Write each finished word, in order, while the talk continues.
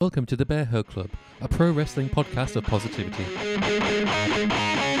Welcome to the Bear Hug Club, a pro wrestling podcast of positivity.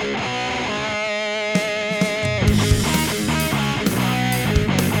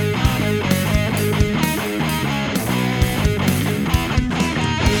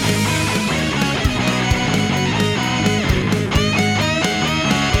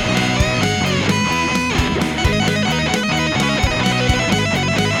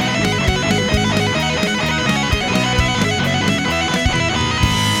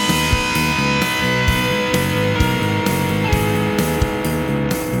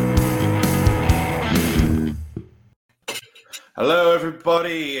 Hello,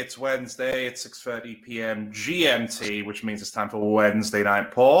 everybody. It's Wednesday. It's 6:30 p.m. GMT, which means it's time for Wednesday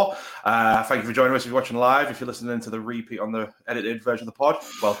Night Paw. Thank you for joining us if you're watching live. If you're listening to the repeat on the edited version of the pod,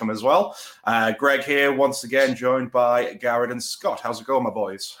 welcome as well. Greg here, once again, joined by Garrett and Scott. How's it going, my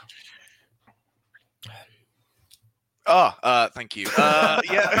boys? Thank you. Yeah.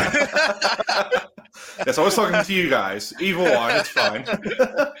 Yes, I was talking to you guys. Either one, it's fine.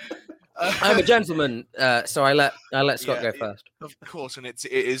 I'm a gentleman, so I let Scott go first. Of course, and it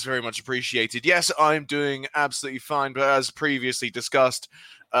is very much appreciated. Yes, I'm doing absolutely fine, but as previously discussed,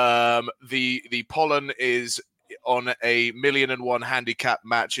 the pollen is on a 1,000,001 handicap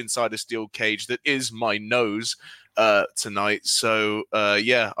match inside a steel cage that is my nose tonight. So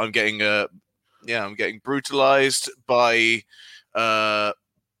I'm getting brutalized by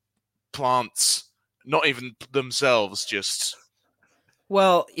plants, not even themselves, just.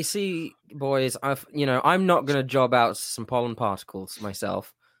 Well, you see, boys, I'm not going to job out some pollen particles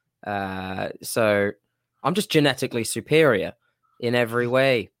myself. So I'm just genetically superior in every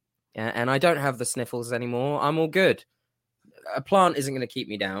way. And I don't have the sniffles anymore. I'm all good. A plant isn't going to keep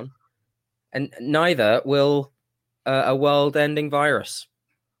me down. And neither will a world-ending virus.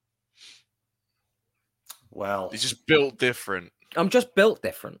 Well, It's just built different. I'm just built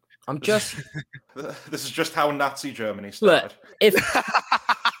different. I'm just... This is just how Nazi Germany started. Look,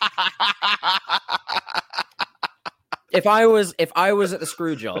 if I was at the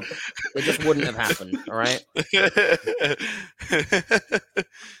screw job, it just wouldn't have happened. All right.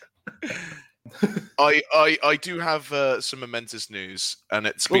 I do have some momentous news, and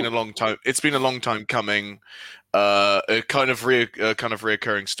it's been a long time. It's been a long time coming. A kind of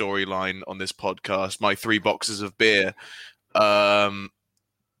reoccurring storyline on this podcast. My 3 boxes of beer.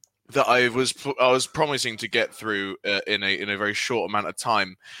 That I was promising to get through in a very short amount of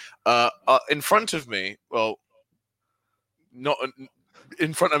time. In front of me, well, not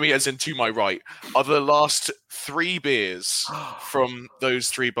in front of me, as in to my right, are the last 3 beers from those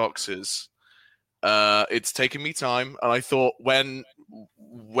 3 boxes. It's taken me time, and I thought, when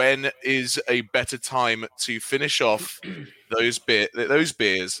is a better time to finish off those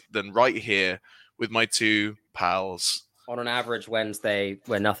beers than right here with my 2 pals. On an average Wednesday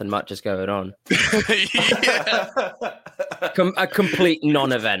where nothing much is going on. A complete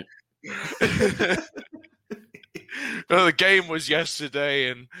non-event. No, the game was yesterday,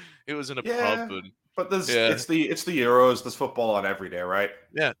 and it was in a pub. And, but it's the Euros. There's football on every day, right?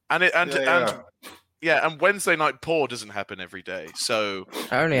 Yeah, and Wednesday Night Paw doesn't happen every day, so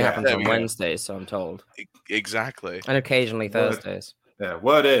it only happens on Wednesdays, so I'm told. Exactly, and occasionally Thursdays.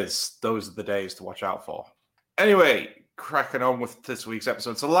 Word is those are the days to watch out for. Anyway, cracking on with this week's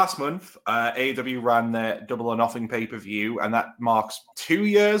episode. So last month, AEW ran their Double or Nothing pay-per-view, and that marks 2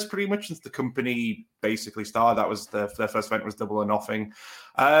 years pretty much since the company basically started. That was their first event was Double or Nothing.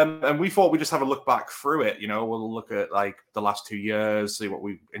 And we thought we'd just have a look back through it. You know, we'll look at like the last 2 years, see what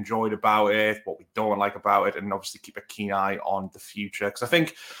we enjoyed about it, what we don't like about it, and obviously keep a keen eye on the future. Because I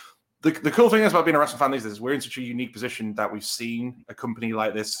think the cool thing is about being a wrestling fan these days is we're in such a unique position that we've seen a company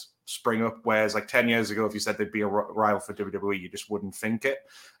like this spring up, whereas like 10 years ago, if you said they'd be a rival for WWE, you just wouldn't think it.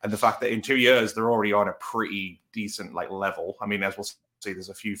 And the fact that in 2 years, they're already on a pretty decent like level. I mean, as we'll see, there's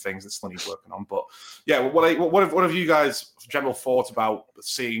a few things that Slinny's working on. But yeah, what have you guys' general thoughts about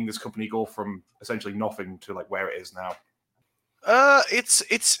seeing this company go from essentially nothing to like where it is now?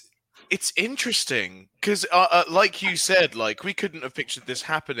 It's interesting because, like you said, like we couldn't have pictured this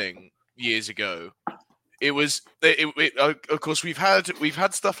happening years ago. It was, of course, we've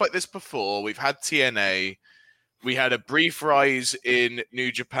had stuff like this before. We've had TNA. We had a brief rise in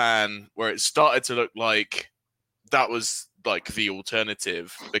New Japan where it started to look like that was like the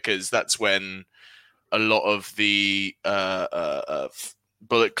alternative, because that's when a lot of the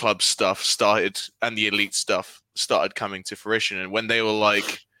Bullet Club stuff started and the Elite stuff started coming to fruition. And when they were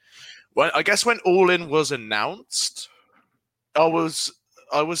like, when All In was announced, I was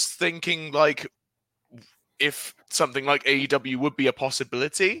thinking like, if something like AEW would be a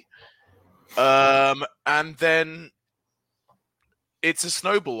possibility. And then it's a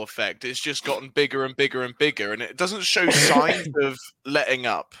snowball effect. It's just gotten bigger and bigger and bigger, and it doesn't show signs of letting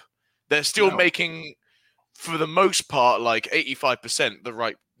up. They're still making, for the most part, like 85%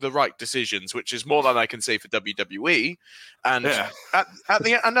 the right decisions, which is more than I can say for WWE. And at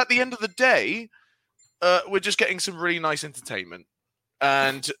the end of the day, we're just getting some really nice entertainment.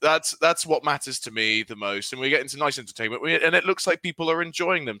 And that's what matters to me the most. And we're getting some nice entertainment. And it looks like people are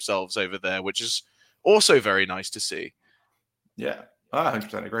enjoying themselves over there, which is also very nice to see. Yeah, I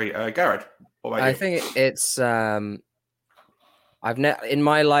 100% agree. Garrett, what about you? I think it's in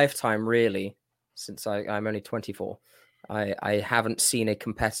my lifetime, really, since I'm only 24, I haven't seen a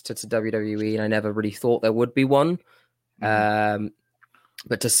competitor to WWE, and I never really thought there would be one. But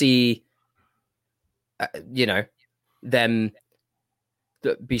to see, them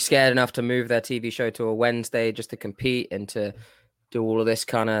be scared enough to move their TV show to a Wednesday just to compete and to do all of this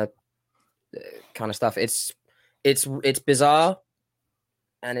kind of stuff, it's bizarre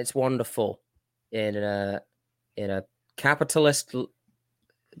and it's wonderful in a capitalist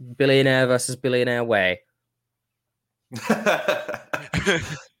billionaire versus billionaire way.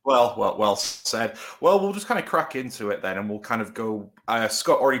 Well said. Well, we'll just kind of crack into it then, and we'll kind of go.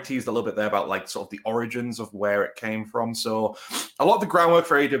 Scott already teased a little bit there about like sort of the origins of where it came from. So, a lot of the groundwork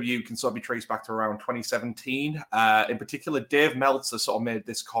for AEW can sort of be traced back to around 2017. In particular, Dave Meltzer sort of made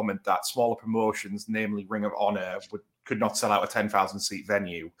this comment that smaller promotions, namely Ring of Honor, could not sell out a 10,000 seat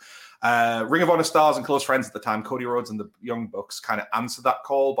venue. Ring of Honor stars and close friends at the time, Cody Rhodes and the Young Bucks, kind of answered that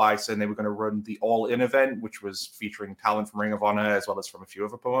call by saying they were going to run the All In event, which was featuring talent from Ring of Honor as well as from a few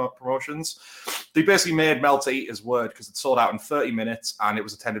other promotions. They basically made Meltzer eat his word because it sold out in 30 minutes and it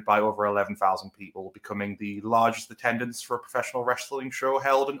was attended by over 11,000 people, becoming the largest attendance for a professional wrestling show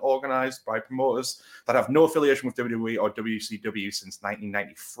held and organized by promoters that have no affiliation with WWE or WCW since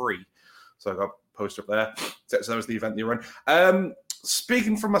 1993. So I got a post up there. So that was the event they run.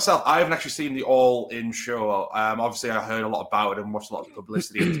 Speaking for myself, I haven't actually seen the All-In show. Obviously, I heard a lot about it and watched a lot of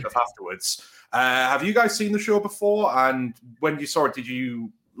publicity and stuff afterwards. Have you guys seen the show before? And when you saw it,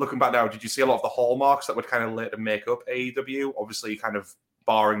 looking back now, did you see a lot of the hallmarks that would kind of later make up AEW? Obviously, kind of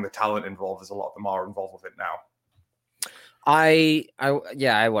barring the talent involved, there's a lot of them are involved with it now. I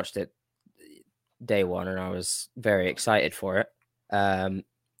watched it day one and I was very excited for it. I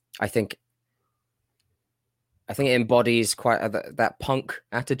think it embodies quite that punk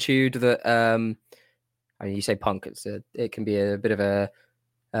attitude that I mean, you say punk, it can be a bit of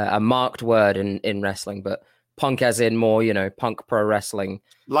a marked word in wrestling, but punk as in more, punk pro wrestling,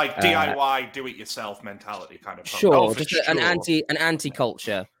 like DIY, do it yourself mentality kind of punk. Sure, just an anti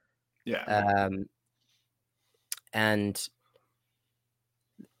culture. Yeah. And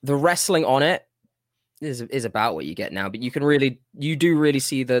the wrestling on it is about what you get now, but you do really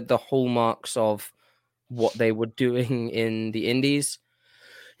see the hallmarks of what they were doing in the indies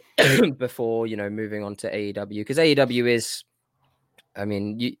before, moving on to AEW, because AEW is, I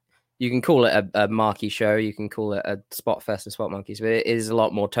mean, you can call it a marquee show, you can call it a spot fest and spot monkeys, but it is a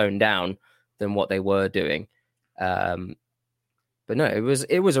lot more toned down than what they were doing. But no, it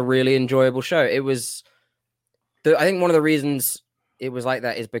was a really enjoyable show. It was, I think one of the reasons it was like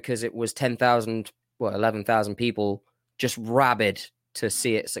that is because it was 11,000 people just rabid to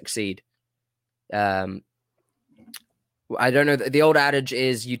see it succeed. I don't know. The old adage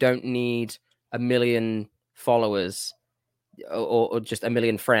is you don't need 1 million followers or just 1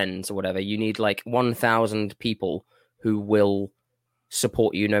 million friends or whatever. You need like 1,000 people who will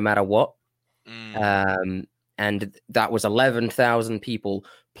support you no matter what. And that was 11,000 people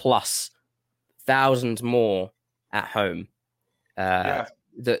plus thousands more at home that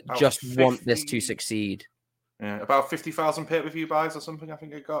just 50, want this to succeed. Yeah, about 50,000 pay-per-view buys or something, I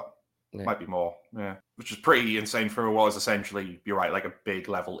think it got. Yeah. Might be more, yeah. Which is pretty insane for what was essentially, you're right, like a big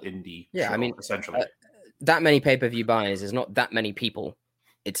level indie show, I mean, essentially. That many pay-per-view buys is not that many people.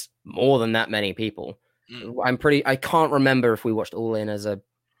 It's more than that many people. I can't remember if we watched All In as a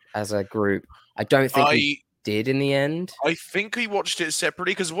group. I don't think we did in the end. I think we watched it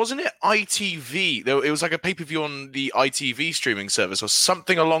separately because wasn't it ITV? It was like a pay-per-view on the ITV streaming service or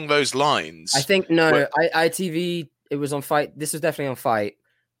something along those lines. I think ITV, it was on Fight. This was definitely on Fight.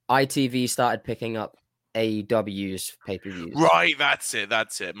 ITV started picking up AEW's pay-per-views. Right, that's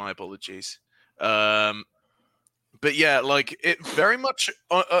it. My apologies. But yeah, like it very much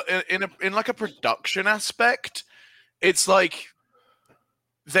in like a production aspect, it's like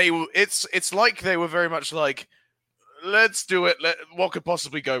it's like they were very much like, let's do it. What could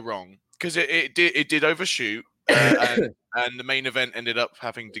possibly go wrong? Because it did overshoot, and the main event ended up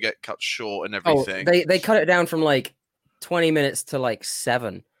having to get cut short and everything. They cut it down from like 20 minutes to like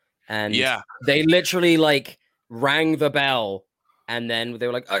 7. And they literally like rang the bell and then they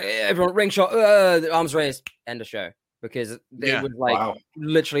were like, okay, everyone ring shot, arms raised, end of show, because it was like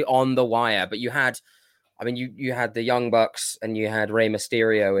literally on the wire. But you had the Young Bucks and you had Rey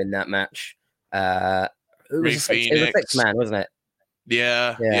Mysterio in that match. It was a six man, wasn't it?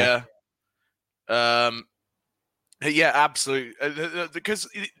 Yeah. Yeah, absolutely. Because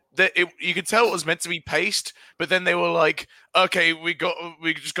you could tell it was meant to be paced, but then they were like, "Okay, we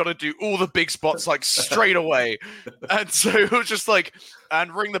just got to do all the big spots like straight away," and so it was just like,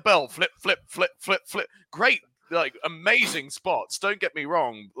 and ring the bell, flip, flip, flip, flip, flip. Great, like amazing spots. Don't get me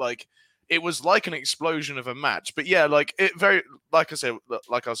wrong, like it was like an explosion of a match. But yeah, like it like I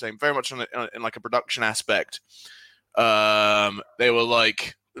was saying, very much in like a production aspect. They were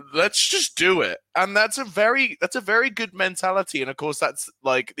like, let's just do it, and that's a very good mentality, and of course that's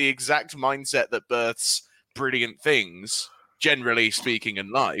like the exact mindset that births brilliant things, generally speaking, in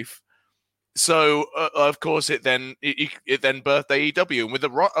life. So of course it then birthed AEW, and with a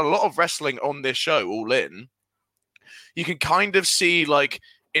lot of wrestling on this show, All In, you can kind of see like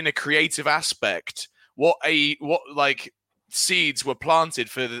in a creative aspect what like seeds were planted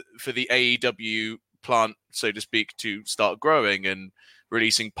for the AEW plant, so to speak, to start growing and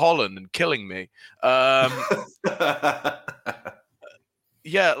releasing pollen and killing me.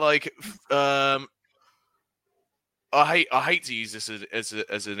 Yeah, like I hate to use this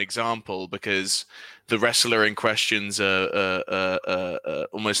as an example because the wrestler in question's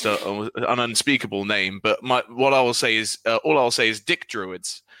almost an unspeakable name. But all I will say is Dick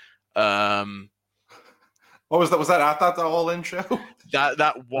Druids. What was that? Was that at that All In show?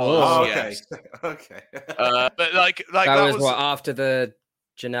 That was okay. Yes. Okay. But like that was what, after the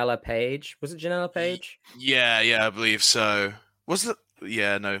Janela Page? Was it Janela Page? Yeah, I believe so. Was it?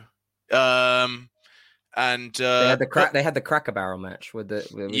 Yeah, no. And they had the Cracker Barrel match with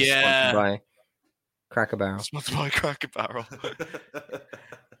sponsored by Cracker Barrel. Sponsored by Cracker Barrel.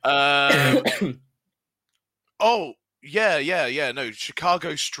 Oh, yeah. No,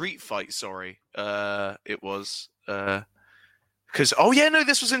 Chicago Street Fight. Sorry, it was because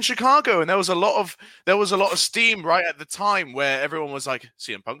this was in Chicago, and there was a lot of steam right at the time where everyone was like,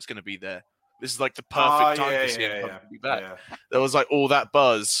 CM Punk's going to be there. This is like the perfect time for CM Punk to be back. Yeah. There was like all that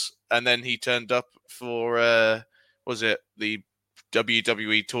buzz, and then he turned up for was it the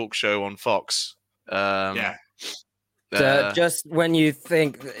WWE talk show on Fox? Just when you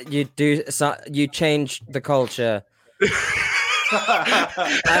think you do, you change the culture.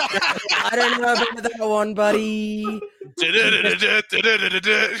 I don't know about that one, buddy. Don't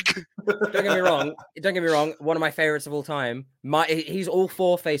get me wrong. One of my favorites of all time. He's all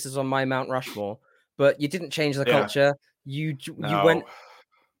four faces on my Mount Rushmore. But you didn't change the culture. You went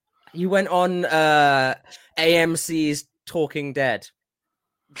on AMC's Talking Dead.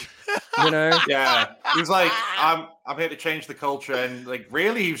 You know? Yeah. He was like, I'm here to change the culture. And like,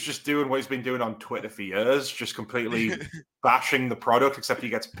 really, he was just doing what he's been doing on Twitter for years, just completely bashing the product, except he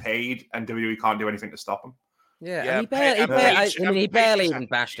gets paid and WWE can't do anything to stop him. Yeah. And he barely even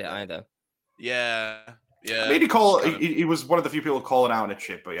bashed it either. Yeah. I mean, he was one of the few people calling out on a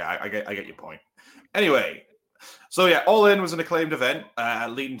chip, but yeah, I get your point. Anyway, so yeah, All In was an acclaimed event,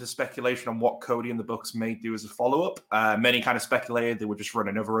 leading to speculation on what Cody and the Bucks may do as a follow-up. Many kind of speculated they would just run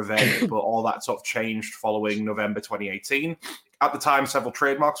another event, but all that sort of changed following November 2018. At the time, several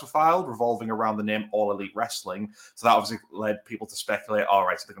trademarks were filed revolving around the name All Elite Wrestling. So that obviously led people to speculate, all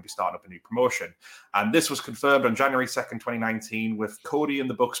right, so they're going to be starting up a new promotion. And this was confirmed on January 2nd, 2019, with Cody and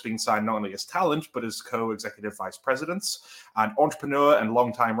the Bucks being signed not only as talent, but as co-executive vice presidents. And entrepreneur and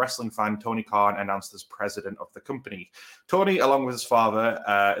longtime wrestling fan Tony Khan announced as president of the company. Tony, along with his father,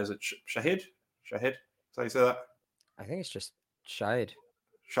 is it Shahid? Shahid? Is that how you say that? I think it's just Shahid.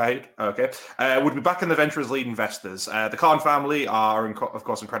 Shahid, okay, would be back in the venture as lead investors. The Khan family are, of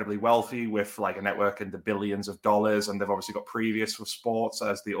course, incredibly wealthy with like a network in the billions of dollars, and they've obviously got previous with sports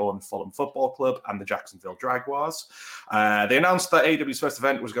as they own Fulham Football Club and the Jacksonville Jaguars. They announced that AEW's first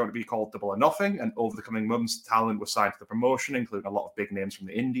event was going to be called Double or Nothing, and over the coming months, talent was signed to the promotion, including a lot of big names from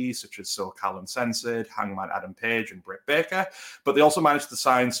the indies, such as SoCal Uncensored, Hangman Adam Page, and Britt Baker. But they also managed to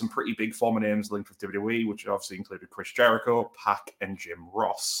sign some pretty big former names linked with WWE, which obviously included Chris Jericho, Pac, and Jim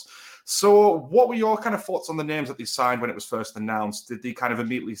Ross. So what were your kind of thoughts on the names that they signed when it was first announced? Did they kind of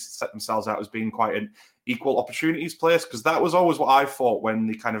immediately set themselves out as being quite an equal opportunities place? Because that was always what I thought when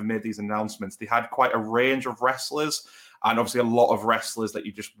they kind of made these announcements. They had quite a range of wrestlers and obviously a lot of wrestlers that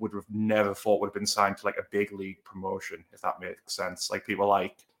you just would have never thought would have been signed to like a big league promotion, if that makes sense. Like people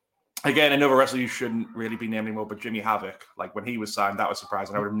like, again, another wrestler you shouldn't really be naming more, but Jimmy Havoc, like when he was signed, that was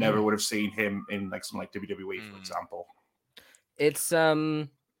surprising. I would have never seen him in like something like WWE, for example. It's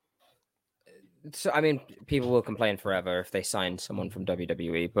So, I mean, people will complain forever if they sign someone from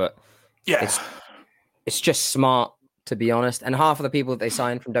WWE, but Yeah. it's just smart, to be honest. And half of the people that they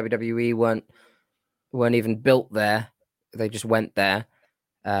signed from WWE weren't even built there. They just went there.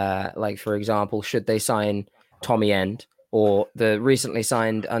 Like, for example, should they sign Tommy End or the recently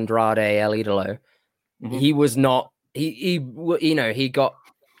signed Andrade El Idolo? Mhm. He was not. He got.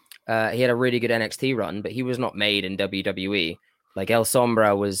 He had a really good NXT run, but he was not made in WWE. Like El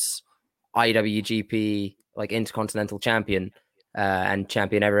Sombra was IWGP like Intercontinental Champion and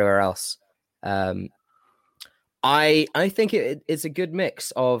champion everywhere else. I think it's a good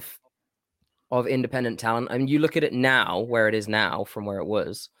mix of independent talent. I mean, you look at it now, where it is now from where it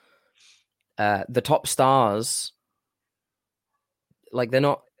was. The top stars, like they're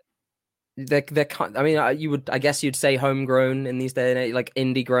not. They're kind. I mean, I guess you'd say homegrown in these days, like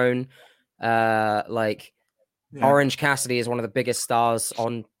indie grown. Like Yeah. Orange Cassidy is one of the biggest stars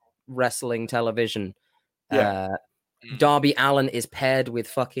on wrestling television. Yeah. Darby Allin is paired with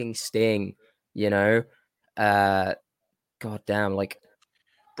fucking Sting, you know. God damn, like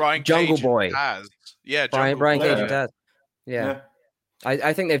Brian Jungle Cage Boy. and Taz. Yeah, Brian Jungle Cage Boy. and Taz. Yeah.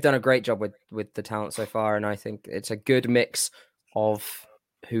 I think they've done a great job with the talent so far, and I think it's a good mix of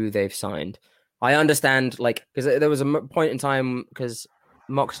who they've signed. I understand, like, because there was a point in time because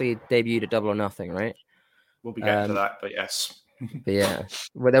Moxley debuted at Double or Nothing, right? We'll be getting to that, but yes. But yeah,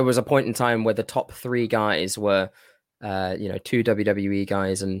 where there was a point in time where the top three guys were, two WWE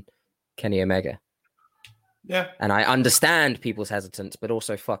guys and Kenny Omega. Yeah. And I understand people's hesitance, but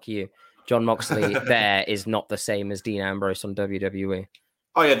also fuck you. John Moxley there is not the same as Dean Ambrose on WWE.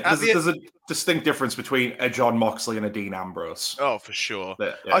 Oh yeah, there's a distinct difference between a John Moxley and a Dean Ambrose. Oh, for sure.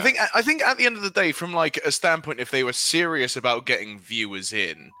 Yeah. I think at the end of the day, from like a standpoint, if they were serious about getting viewers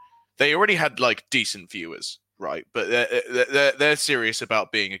in, they already had like decent viewers, right? But they're serious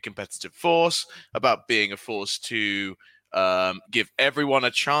about being a competitive force, about being a force to give everyone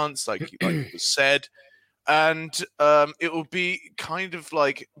a chance, like was said. And it will be kind of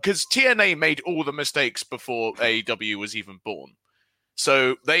like, because TNA made all the mistakes before AEW was even born.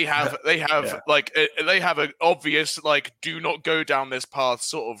 So they have like they have an obvious like do not go down this path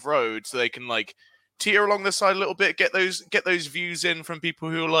sort of road, so they can like tear along the side a little bit, get those views in from people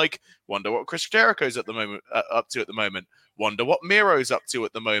who are like wonder what Chris Jericho's at the moment up to at the moment, wonder what Miro's up to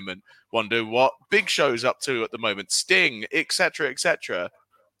at the moment, wonder what Big Show's up to at the moment, Sting, etc., etc.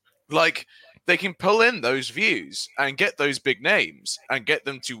 Like they can pull in those views and get those big names and get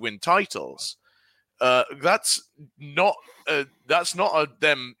them to win titles. That's not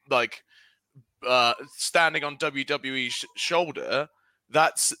them like standing on WWE's shoulder.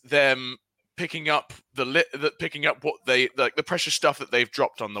 That's them picking up what they like, the precious stuff that they've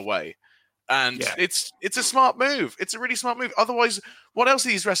dropped on the way. And it's a smart move. It's a really smart move. Otherwise, what else are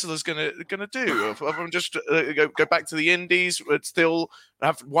these wrestlers gonna do? If them just go back to the indies, would still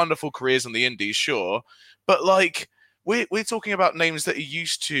have wonderful careers on the indies, sure. But like we're talking about names that are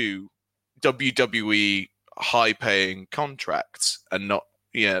used to WWE high-paying contracts and not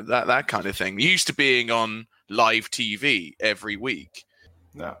that kind of thing. Used to being on live TV every week.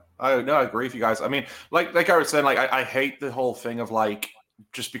 No, I agree with you guys. I mean, like I was saying, like I hate the whole thing of like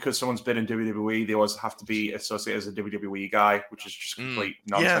just because someone's been in WWE, they always have to be associated as a WWE guy, which is just complete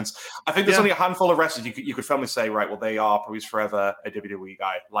nonsense. I think there's only a handful of wrestlers you could firmly say, right, well, they are probably forever a WWE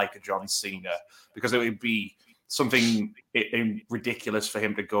guy, like a John Cena, because it would be something ridiculous for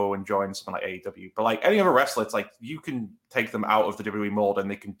him to go and join something like AEW. But like any other wrestler, it's like you can take them out of the WWE mold and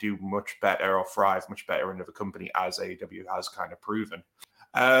they can do much better or thrive much better in another company, as AEW has kind of proven.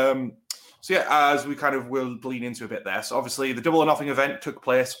 So yeah, as we kind of will bleed into a bit there. So obviously the Double or Nothing event took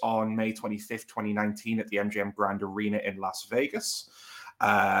place on May 25th, 2019 at the MGM Grand Arena in Las Vegas.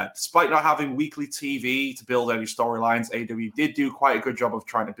 Despite not having weekly TV to build any storylines, AEW did do quite a good job of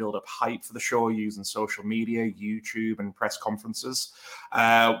trying to build up hype for the show using social media, YouTube, and press conferences.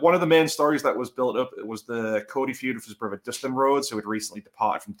 One of the main stories that was built up was the Cody feud with his brother Dustin Rhodes, who had recently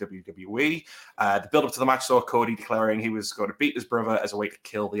departed from WWE. The build-up to the match saw Cody declaring he was going to beat his brother as a way to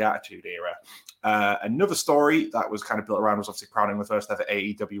kill the Attitude Era. Another story that was kind of built around was obviously crowning the first ever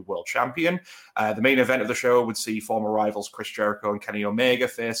AEW World Champion. The main event of the show would see former rivals Chris Jericho and Kenny Omega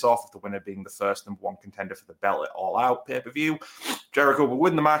face off, with the winner being the first number one contender for the belt at All Out pay-per-view. Jericho would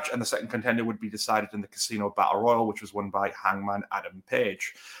win the match, and the second contender would be decided in the Casino Battle Royal, which was won by Hangman Adam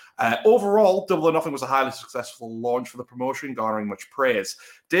Page. Overall, Double or Nothing was a highly successful launch for the promotion, garnering much praise.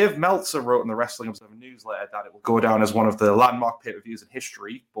 Dave Meltzer wrote in the Wrestling Observer newsletter that it will go down as one of the landmark pay-per-views in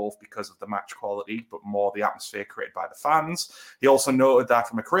history, both because of the match quality, but more the atmosphere created by the fans. He also noted that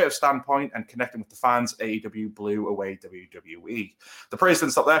from a creative standpoint and connecting with the fans, AEW blew away WWE. The praise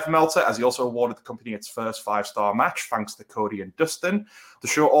didn't stop there for Meltzer, as he also awarded the company its first 5-star match, thanks to Cody and Dustin. The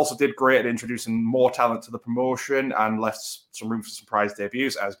show also did great at introducing more talent to the promotion and left some room for surprise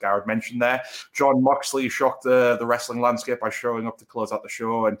debuts, as Garrett mentioned there. John Moxley shocked the wrestling landscape by showing up to close out the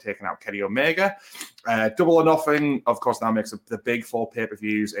show and taking out Kenny Omega. Double or Nothing, of course, now makes the big 4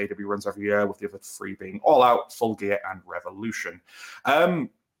 pay-per-views AEW runs every year, with the other 3 being All Out, Full Gear, and Revolution.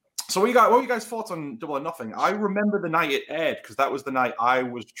 So what are you guys' thoughts on Double or Nothing? I remember the night it aired, because that was the night I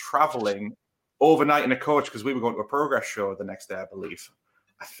was traveling overnight in a coach, because we were going to a Progress show the next day, I believe.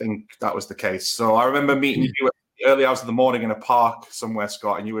 I think that was the case. So I remember meeting you at the early hours of the morning in a park somewhere,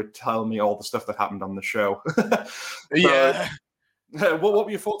 Scott, and you would tell me all the stuff that happened on the show. Yeah. What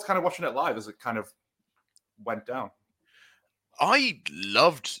were your thoughts kind of watching it live as it kind of went down? I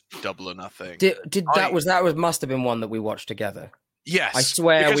loved Double or Nothing. That must have been one that we watched together. Yes, I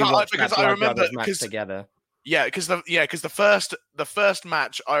swear we watched that I remember match together. Yeah, because the first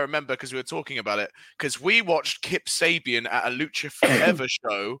match I remember, because we were talking about it, because we watched Kip Sabian at a Lucha Forever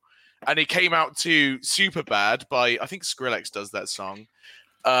show, and he came out to Superbad by, I think Skrillex does that song,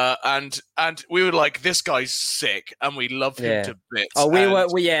 and we were like, this guy's sick, and we loved him to bits. Oh, we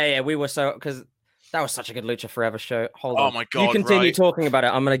were so, because that was such a good Lucha Forever show. Hold on, oh my god, you continue talking about it.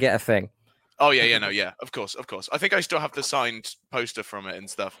 I'm gonna get a thing. Oh yeah, of course. I think I still have the signed poster from it and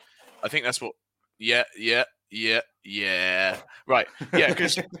stuff. I think that's what. Yeah. Right. Yeah,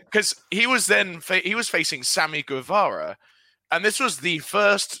 because he was then he was facing Sammy Guevara, and this was the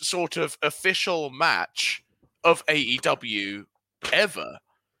first sort of official match of AEW ever.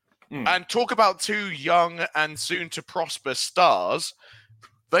 And talk about 2 young and soon to prosper stars.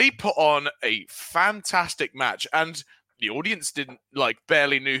 They put on a fantastic match, and the audience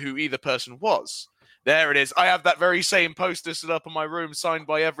barely knew who either person was. There it is. I have that very same poster set up in my room, signed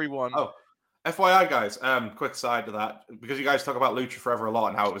by everyone. Oh. FYI, guys, quick side to that, because you guys talk about Lucha Forever a lot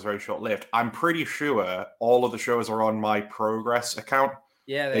and how it was very short-lived. I'm pretty sure all of the shows are on my Progress account.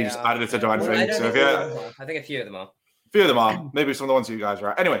 Yeah, they just added it to Divine Thing. So I think a few of them are. Maybe some of the ones you guys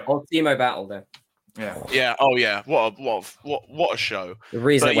are at. Anyway, Ultimo Battle though. Yeah. Oh yeah. What a show. The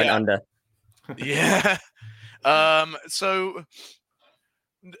reason it went under. Yeah. So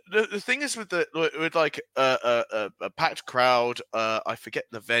the thing is with like a packed crowd. I forget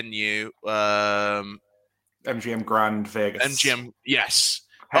the venue. MGM Grand Vegas. MGM. Yes.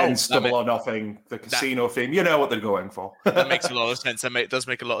 Hence Double or Nothing, the casino theme. You know what they're going for. That makes a lot of sense. It does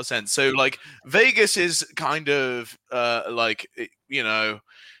make a lot of sense. So like Vegas is kind of like, you know,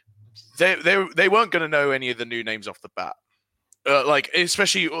 they weren't going to know any of the new names off the bat. Like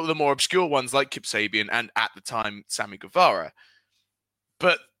especially all the more obscure ones like Kip Sabian and at the time Sammy Guevara.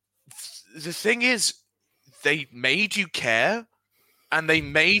 But the thing is, they made you care, and they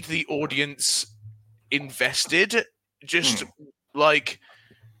made the audience invested. Just like,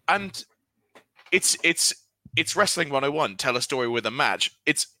 and it's wrestling 101. Tell a story with a match.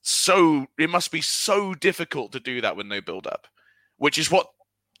 It must be so difficult to do that with no build up, which is what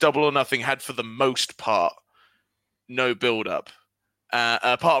Double or Nothing had for the most part. No build up,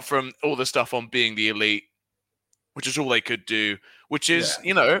 apart from all the stuff on Being the Elite, which is all they could do. Which is,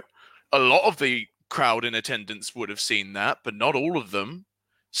 you know, a lot of the crowd in attendance would have seen that, but not all of them.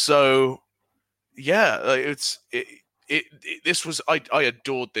 So, yeah, this was, I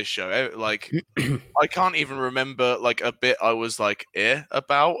adored this show. Like, I can't even remember like a bit I was like,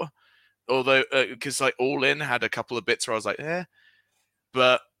 about. Although, because like All In had a couple of bits where I was like,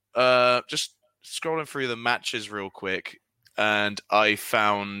 But just scrolling through the matches real quick, and I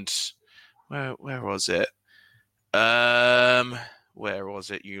found, where was it? Where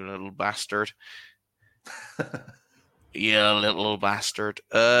was it, you little bastard? Yeah, little bastard.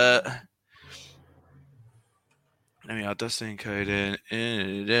 Let me out Dusty and Coden.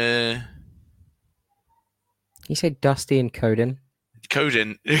 You say Dusty and Coden?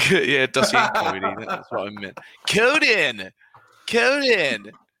 Coden. Yeah, Dusty and Cody. That's what I meant. Coden!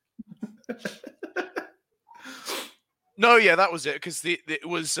 No, yeah, that was it. Because it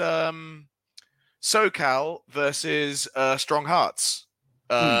was SoCal versus Strong Hearts.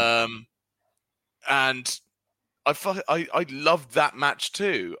 And I loved that match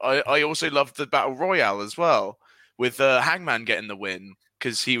too. I also loved the Battle Royale as well, with Hangman getting the win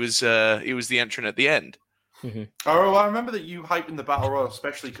because he was the entrant at the end. Mm-hmm. Oh, well, I remember that you hyped in the Battle Royal,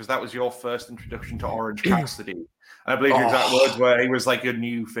 especially because that was your first introduction to Orange Cassidy. And I believe your exact words were he was like your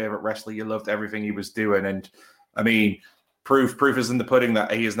new favorite wrestler. You loved everything he was doing. And I mean, proof is in the pudding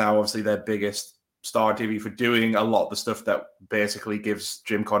that he is now obviously their biggest star on TV for doing a lot of the stuff that basically gives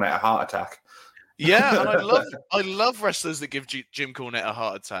Jim Cornette a heart attack. Yeah, and I love wrestlers that give Jim Cornette a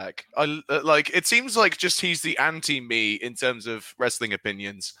heart attack. It seems like just he's the anti-me in terms of wrestling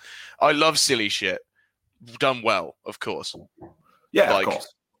opinions. I love silly shit. Done well, of course. Yeah, of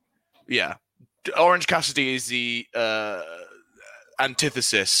course. Yeah. Orange Cassidy is the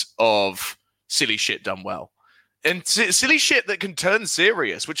antithesis of silly shit done well. And silly shit that can turn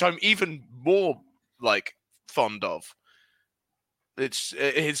serious, which I'm even more fond of. It's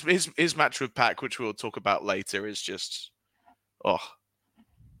his match with Pac, which we'll talk about later, is just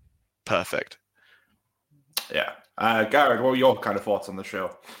perfect. Yeah. Garrett, what were your kind of thoughts on the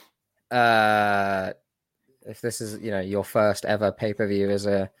show? If this is your first ever pay-per-view as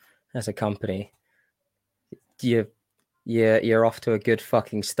a company, you're off to a good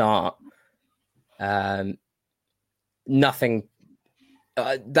fucking start. Nothing.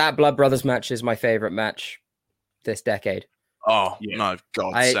 That Blood Brothers match is my favorite match this decade. Oh yeah. No,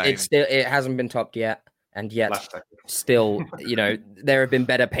 God, same. It hasn't been topped yet, and yet still, there have been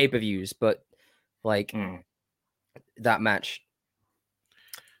better pay-per-views, but that match.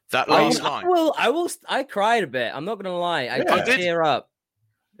 That last line. I cried a bit. I'm not gonna lie. I did tear up.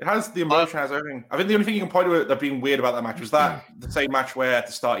 It has the emotion, has everything. I think the only thing you can point to that being weird about that match was that the same match where at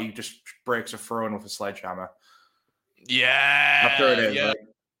the start he just breaks a throne with a sledgehammer. Yeah. After it is.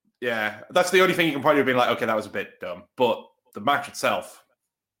 Yeah. That's the only thing you can point to being like, okay, that was a bit dumb. But the match itself.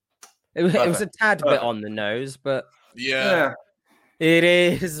 It was a tad bit on the nose, but yeah. It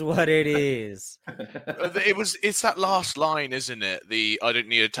is what it is. It's that last line, isn't it? I don't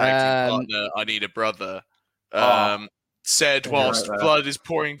need a tag team partner, I need a brother. Said whilst blood is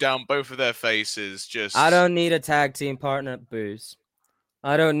pouring down both of their faces. I don't need a tag team partner, booze.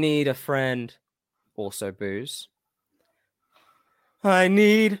 I don't need a friend, also booze. I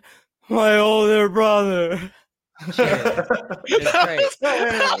need my older brother. It's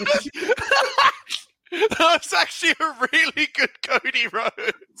great. That's actually a really good Cody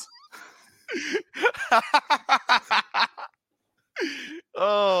Rhodes.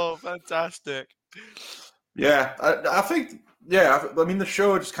 Oh, fantastic. Yeah, I think, I mean, the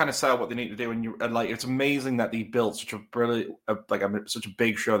show just kind of set out what they need to do, and it's amazing that they built such a brilliant, such a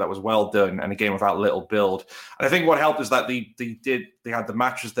big show that was well done, and again without little build. And I think what helped is that they had the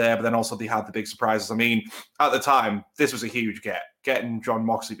matches there, but then also they had the big surprises. I mean, at the time, this was a huge getting Jon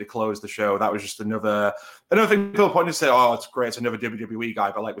Moxley to close the show. That was just another thing people pointed to say, oh, it's great, it's another WWE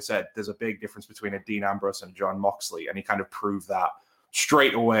guy. But like we said, there's a big difference between a Dean Ambrose and Jon Moxley, and he kind of proved that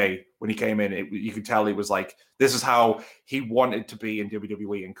straight away when he came in. You could tell he was like, this is how he wanted to be in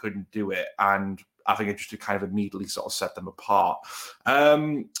WWE and couldn't do it. And I think it just kind of immediately sort of set them apart.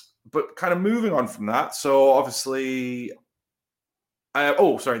 But kind of moving on from that. So obviously, there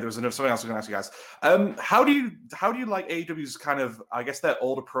was something else I was going to ask you guys. How do you like AEW's kind of, I guess, their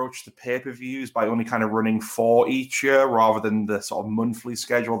old approach to pay-per-views by only kind of running 4 each year rather than the sort of monthly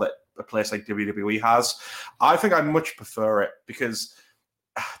schedule that a place like WWE has? I think I much prefer it because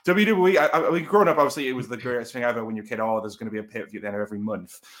WWE, I mean, growing up, obviously, it was the greatest thing ever when you're a kid. Oh, there's going to be a pay-per-view at the end of every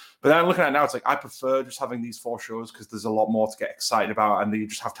month. But then looking at it now, it's like I prefer just having these 4 shows because there's a lot more to get excited about and you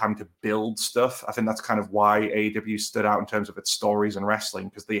just have time to build stuff. I think that's kind of why AEW stood out in terms of its stories and wrestling,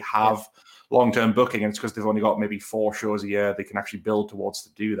 because they have long-term booking, and it's because they've only got maybe 4 shows a year they can actually build towards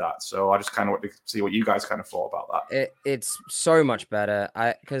to do that. So I just kind of want to see what you guys kind of thought about that. It's so much better.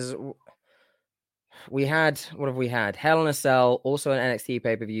 Because we had, what have we had? Hell in a Cell, also an NXT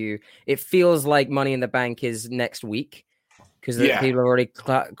pay-per-view. It feels like Money in the Bank is next week because people are already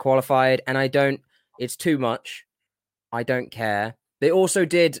qualified, and it's too much. I don't care. They also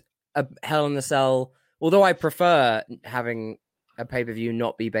did a Hell in a Cell, although I prefer having a pay-per-view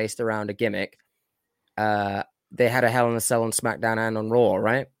not be based around a gimmick. They had a Hell in a Cell on SmackDown and on Raw,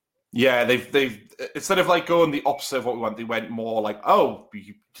 right? Yeah, they've instead of like going the opposite of what we want, they went more like, oh,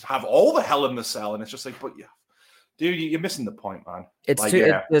 you have all the Hell in the Cell, and it's just like, but yeah, dude, you're missing the point, man.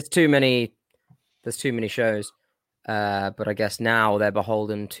 There's too many shows, but I guess now they're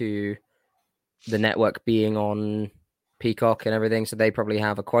beholden to the network being on Peacock and everything, so they probably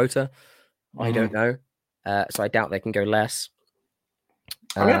have a quota. I don't know, so I doubt they can go less.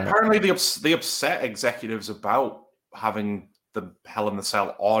 I mean, apparently they upset executives about having the Hell in the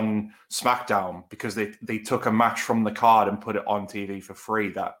Cell on SmackDown because they took a match from the card and put it on TV for free.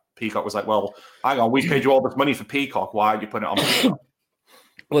 That Peacock was like, well, hang on, we paid you all this money for Peacock. Why aren't you putting it on Peacock?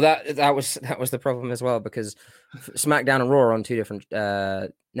 Well, that was the problem as well, because SmackDown and Raw are on two different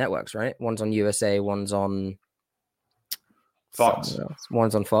networks, right? One's on USA, one's on Fox.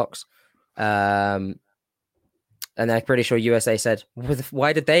 One's on Fox. And I'm pretty sure USA said,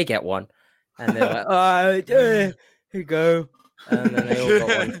 "Why did they get one?" And they're like, here you go. And then they all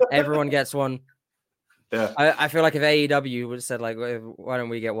got one. Everyone gets one. Yeah. I feel like if AEW would have said, like, why don't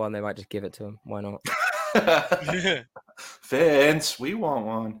we get one? They might just give it to them. Why not? Vince, we want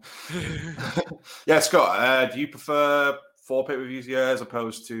one. Yeah, Scott, do you prefer 4 pay-per-views a year as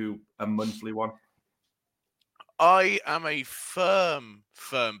opposed to a monthly one? I am a firm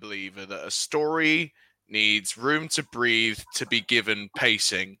believer that a story needs room to breathe, to be given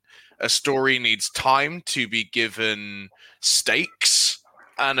pacing. A story needs time to be given stakes.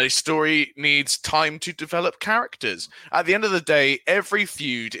 And a story needs time to develop characters. At the end of the day, every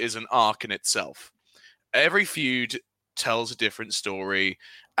feud is an arc in itself. Every feud tells a different story,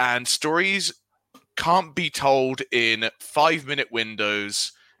 and stories can't be told in 5-minute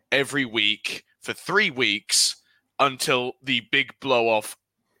windows every week for 3 weeks until the big blow-off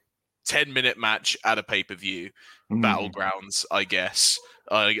 10-minute match at a pay-per-view. Battlegrounds, I guess.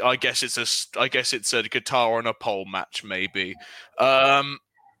 I guess it's a guitar on a pole match, maybe.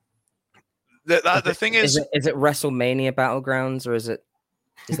 The thing is it WrestleMania Battlegrounds, or is that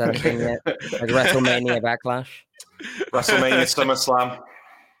a thing yet? Like WrestleMania Backlash, WrestleMania SummerSlam,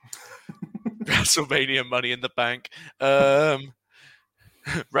 WrestleMania Money in the Bank,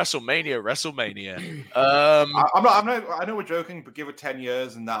 WrestleMania. I'm not. I know we're joking, but give it 10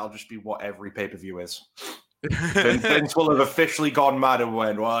 years, and that'll just be what every pay-per-view is. Vince will have officially gone mad and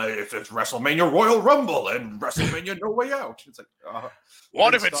went, well, it's WrestleMania Royal Rumble and WrestleMania No Way Out. It's like,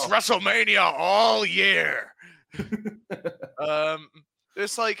 what if it's WrestleMania all year?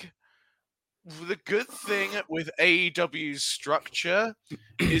 It's like, the good thing with AEW's structure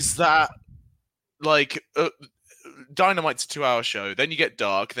is that, like, Dynamite's a 2-hour show, then you get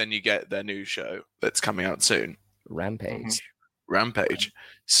Dark, then you get their new show that's coming out soon, Rampage.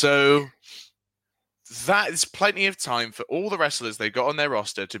 So that is plenty of time for all the wrestlers they've got on their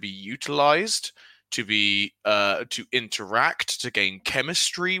roster to be utilized, to be to interact, to gain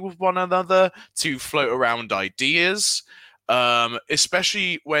chemistry with one another, to float around ideas,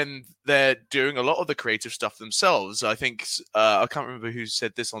 especially when they're doing a lot of the creative stuff themselves. I think I can't remember who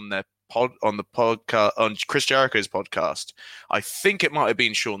said this on the podcast, on Chris Jericho's podcast. I think it might have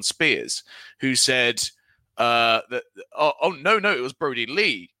been Sean Spears who said that. No, it was Brody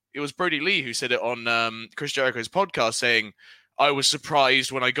Lee. It was Brody Lee who said it on Chris Jericho's podcast, saying, I was surprised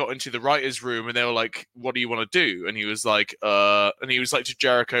when I got into the writer's room and they were like, what do you want to do? And he was like, to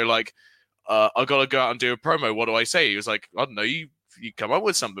Jericho, like, I got to go out and do a promo. What do I say? He was like, I don't know. You come up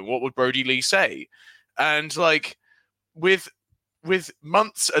with something. What would Brody Lee say? And like with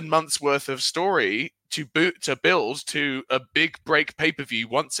months and months worth of story to build to a big break pay-per-view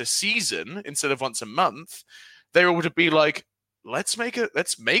once a season instead of once a month, they were able to be like, let's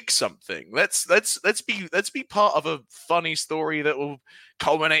make something. Let's be part of a funny story that will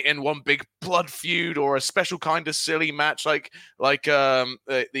culminate in one big blood feud or a special kind of silly match like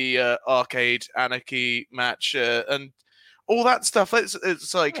the Arcade Anarchy match and all that stuff.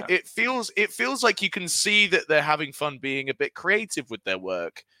 It's like, yeah. It feels like you can see that they're having fun being a bit creative with their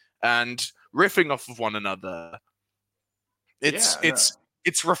work and riffing off of one another. It's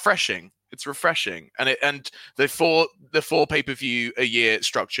refreshing. It's refreshing, and the four pay-per-view a year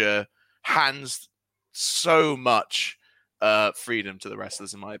structure hands so much freedom to the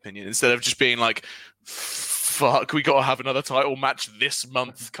wrestlers, in my opinion. Instead of just being like, "Fuck, we got to have another title match this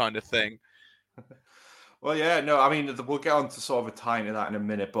month," kind of thing. Well, yeah, no, I mean, we'll get on to sort of a tie into that in a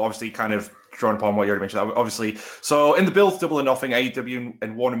minute, but obviously kind of drawing upon what you already mentioned, obviously. So in the build to Double or Nothing, AEW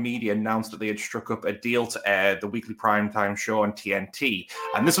and Warner Media announced that they had struck up a deal to air the weekly primetime show on TNT.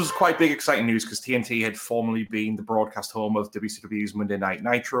 And this was quite big, exciting news because TNT had formerly been the broadcast home of WCW's Monday Night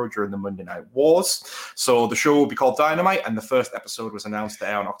Nitro during the Monday Night Wars. So the show will be called Dynamite, and the first episode was announced to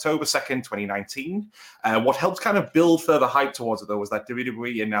air on October 2nd, 2019. What helped kind of build further hype towards it, though, was that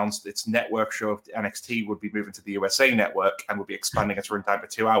WWE announced its network show, NXT, would be moving to the USA Network and would be expanding its runtime to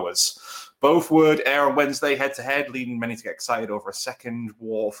 2 hours. Both would air on Wednesday head-to-head, leading many to get excited over a second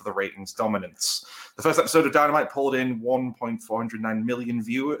war for the ratings dominance. The first episode of Dynamite pulled in 1.409 million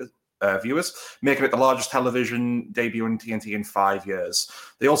viewers, making it the largest television debut in TNT in 5 years.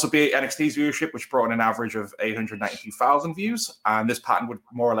 They also beat NXT's viewership, which brought in an average of 892,000 views, and this pattern would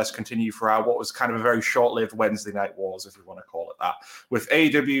more or less continue throughout what was kind of a very short-lived Wednesday Night Wars, if you want to call it that, with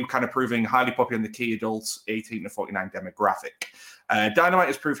AEW kind of proving highly popular in the key adults 18 to 49 demographic. Dynamite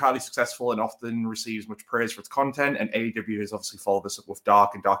has proved highly successful and often receives much praise for its content, and AEW has obviously followed this up with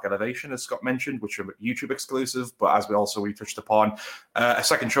Dark and Dark Elevation, as Scott mentioned, which are YouTube exclusive, but as we touched upon, a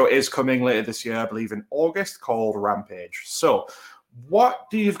second show is coming later this year, I believe in August, called Rampage. So why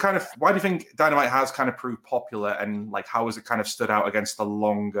do you think Dynamite has kind of proved popular, and like how has it kind of stood out against the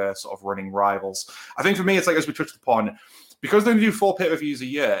longer sort of running rivals? I think for me, it's like, as we touched upon, because they only do 4 pay-per-views a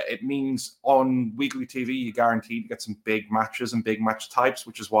year, it means on weekly TV, you're guaranteed to get some big matches and big match types,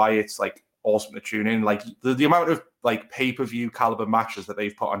 which is why it's like awesome to tune in. Like the amount of like pay-per-view caliber matches that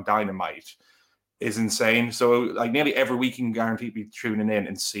they've put on Dynamite is insane. So like nearly every week you can guarantee to be tuning in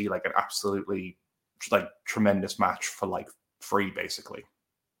and see like an absolutely like tremendous match for like free, basically.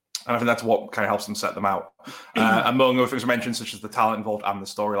 And I think that's what kind of helps them set them out. Among other things I mentioned, such as the talent involved and the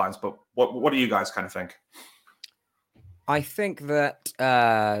storylines. But what do you guys kind of think? I think that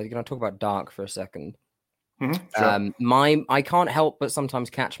you're going to talk about Dark for a second. Mm-hmm, sure. I can't help but sometimes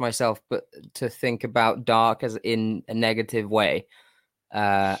catch myself to think about Dark as in a negative way,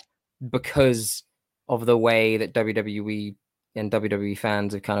 because of the way that WWE and WWE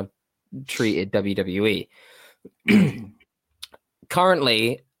fans have kind of treated WWE.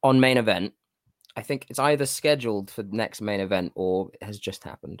 Currently on Main Event, I think it's either scheduled for the next Main Event or it has just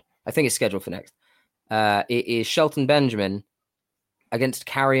happened. I think it's scheduled for next. It is Shelton Benjamin against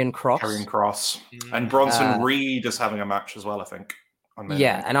Karrion Kross. And Bronson Reed is having a match as well, I think.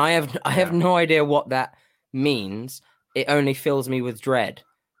 Yeah, and I have no idea what that means. It only fills me with dread.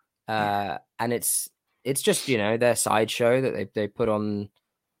 And it's just, their sideshow that they put on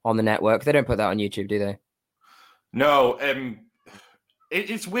the network. They don't put that on YouTube, do they? No,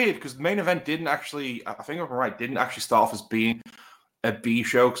 it's weird because Main Event didn't actually, I think I'm right, didn't actually start off as being a B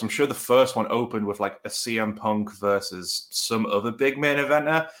show, because I'm sure the first one opened with like a CM Punk versus some other big main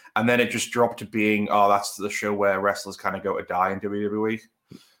eventer, and then it just dropped to being, that's the show where wrestlers kind of go to die in WWE.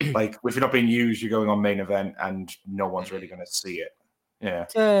 Like, if you're not being used, you're going on Main Event, and no one's really going to see it. Yeah.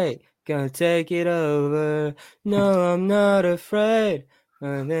 Gonna take it over. No, I'm not afraid.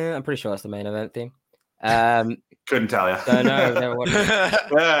 I'm pretty sure that's the Main Event theme. Couldn't tell you. Don't know. Never watched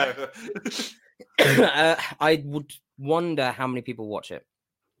it. I would wonder how many people watch it.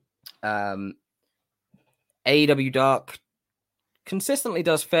 AEW Dark consistently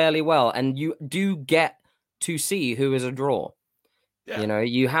does fairly well, and you do get to see who is a draw. Yeah.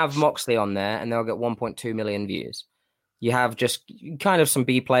 You have Moxley on there, and they'll get 1.2 million views. You have just kind of some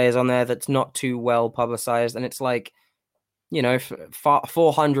B players on there that's not too well publicized, and it's like,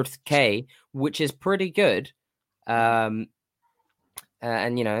 400K, which is pretty good. And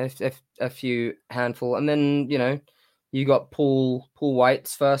a few handful, and then you got Paul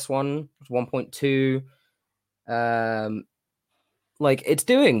White's first one, 1.2. Like, it's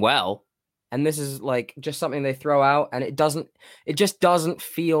doing well, and this is like just something they throw out, and it just doesn't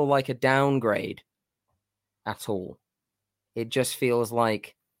feel like a downgrade at all. It just feels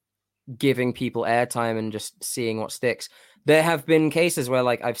like giving people airtime and just seeing what sticks. There have been cases where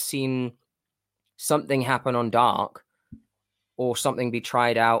like I've seen something happen on Dark, or something be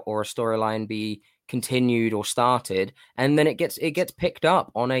tried out, or a storyline be continued or started, and then it gets picked up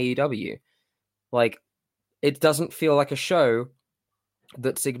on AEW. Like, it doesn't feel like a show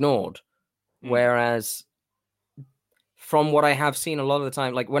that's ignored. Whereas from what I have seen a lot of the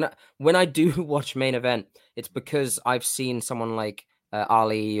time, like when I do watch Main Event, it's because I've seen someone like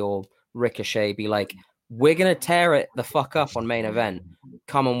Ali or Ricochet be like, we're going to tear it the fuck up on Main Event.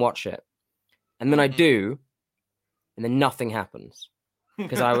 Come and watch it. And then I do, and then nothing happens.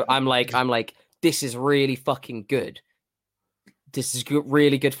 Because I'm like, this is really fucking good. This is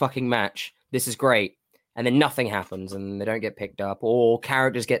really good fucking match. This is great. And then nothing happens, and they don't get picked up, or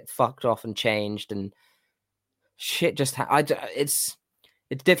characters get fucked off and changed, and shit just... it's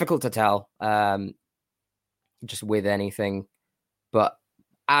difficult to tell, just with anything. But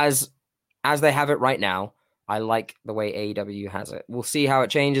as they have it right now, I like the way AEW has it. We'll see how it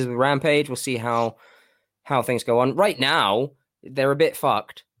changes with Rampage. We'll see how things go on. Right now, they're a bit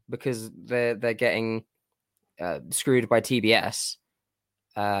fucked because they're getting screwed by TBS.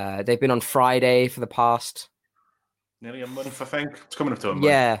 They've been on Friday for the past... nearly a month, I think. It's coming up to a month.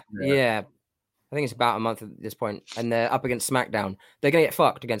 Yeah. I think it's about a month at this point, and they're up against SmackDown. They're going to get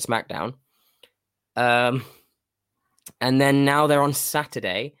fucked against SmackDown. And then now they're on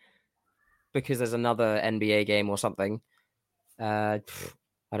Saturday because there's another NBA game or something. I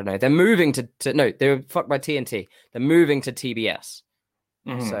don't know. They're moving to no, they were fucked by TNT. They're moving to TBS.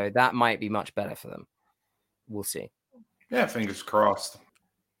 Mm-hmm. So that might be much better for them. We'll see. Yeah, fingers crossed.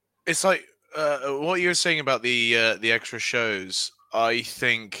 It's like what you're saying about the extra shows. I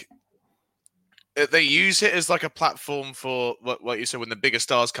think they use it as like a platform for what you said when the bigger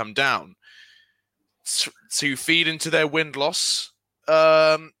stars come down to feed into their win-loss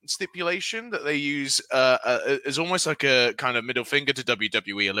stipulation that they use as almost like a kind of middle finger to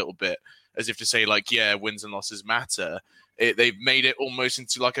WWE a little bit, as if to say like, yeah, wins and losses matter. They've made it almost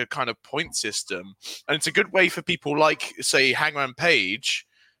into like a kind of point system, and it's a good way for people like, say, Hangman Page,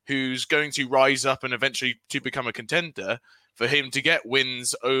 who's going to rise up and eventually to become a contender, for him to get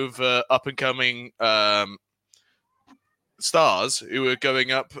wins over up-and-coming stars who are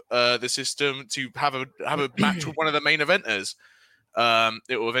going up the system to have a match with one of the main eventers.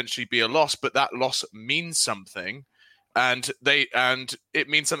 It will eventually be a loss, but that loss means something, and it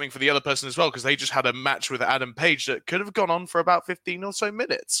means something for the other person as well, because they just had a match with Adam Page that could have gone on for about 15 or so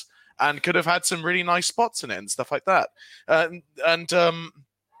minutes and could have had some really nice spots in it and stuff like that. The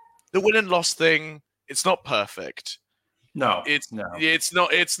win and loss thing, it's not perfect. No,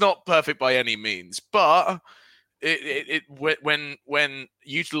 it's not perfect by any means, but when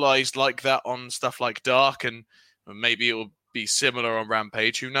utilized like that on stuff like Dark, and maybe it will be similar on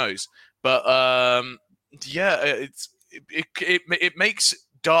Rampage, who knows? But it makes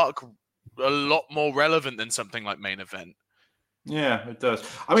Dark a lot more relevant than something like Main Event. Yeah, it does.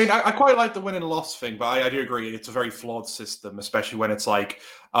 I mean, I quite like the win and loss thing, but I do agree it's a very flawed system, especially when it's like,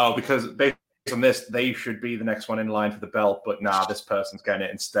 oh, because based on this, they should be the next one in line for the belt, but nah, this person's getting it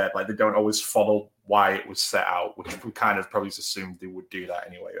instead. Like, they don't always follow why it was set out, which we kind of probably assumed they would do that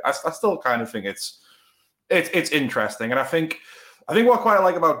anyway. I still kind of think it's interesting, and I think what I quite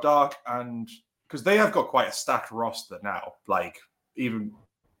like about Dark, and because they have got quite a stacked roster now, like even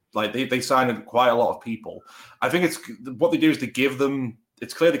like they signed quite a lot of people. I think it's what they do is they give them.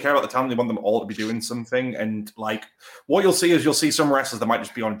 It's clear they care about the talent. They want them all to be doing something. And like what you'll see some wrestlers that might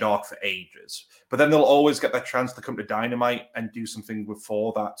just be on Dark for ages, but then they'll always get that chance to come to Dynamite and do something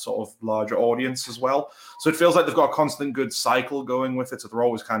for that sort of larger audience as well. So it feels like they've got a constant good cycle going with it. So they're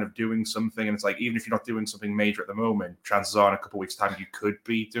always kind of doing something. And it's like, even if you're not doing something major at the moment, chances are in a couple of weeks' time, you could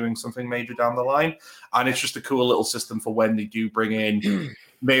be doing something major down the line. And it's just a cool little system for when they do bring in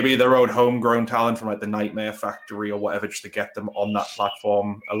maybe their own homegrown talent from like the Nightmare Factory or whatever, just to get them on that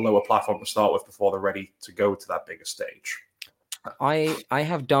platform, a lower platform to start with before they're ready to go to that bigger stage. I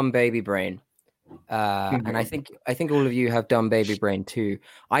have dumb baby brain, and I think all of you have dumb baby brain too.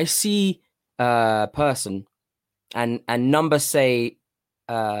 I see a person and number say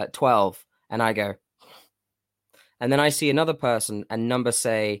 12, and I go, and then I see another person and number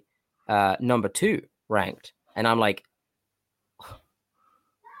say number 2 ranked, and I'm like,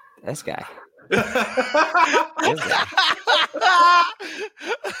 this guy.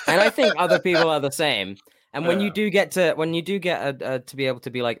 And I think other people are the same. And when you do get to be able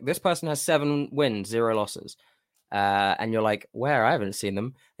to be like, this person has 7 wins, 0 losses, and you're like, where? I haven't seen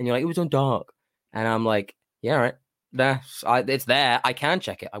them. And you're like, it was on Dark. And I'm like, yeah, right. It's there. I can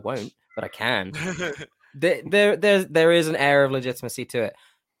check it. I won't, but I can. There is an air of legitimacy to it.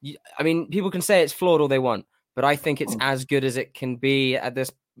 I mean, people can say it's flawed all they want, but I think it's as good as it can be at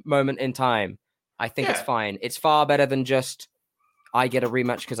this moment in time. I think it's fine. It's far better than just I get a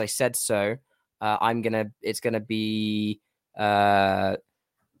rematch because I said so. It's gonna be God,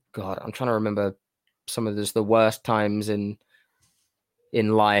 I'm trying to remember some of the worst times in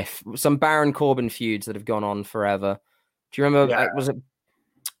life. Some Baron Corbin feuds that have gone on forever. Do you remember? Was it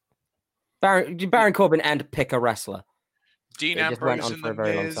Baron Corbin and pick a wrestler? Dean Ambrose in the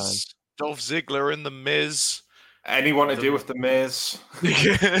Miz, Dolph Ziggler in the Miz. Anyone to do with the Miz?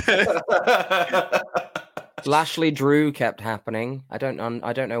 Lashley Drew kept happening. I don't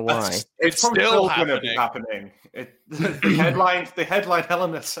know why. It's probably still going to be happening. The headline Hell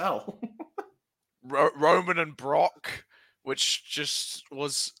in a Cell. Roman and Brock, which just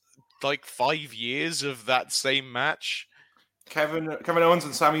was like 5 years of that same match. Kevin Owens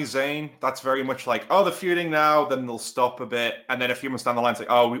and Sami Zayn, that's very much like, oh, they're feuding now, then they'll stop a bit, and then a few months down the line, it's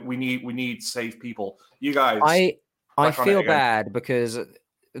like, oh, we need safe people. You guys, I feel bad because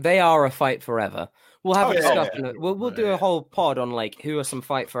they are a fight forever. We'll have a discussion. Yeah. We'll do a whole pod on like who are some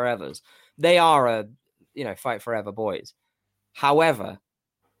fight forevers. They are a fight forever boys. However,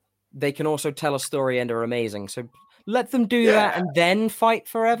 they can also tell a story and are amazing. So let them do that and then fight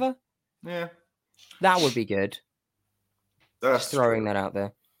forever. Yeah, that would be good. Just throwing that out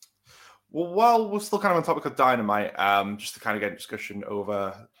there. Well, while we're still kind of on topic of Dynamite, just to kind of get a discussion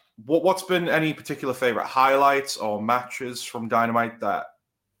over what's been any particular favorite highlights or matches from Dynamite that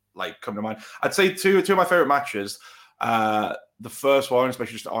like come to mind. I'd say two of my favorite matches. The first one,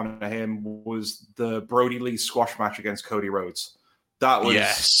 especially just to honor him, was the Brody Lee squash match against Cody Rhodes. That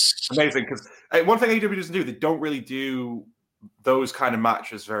was amazing because one thing AEW doesn't do, they don't really do those kind of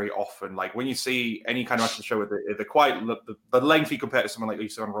matches very often. Like when you see any kind of match on the show, they're quite the lengthy compared to someone like you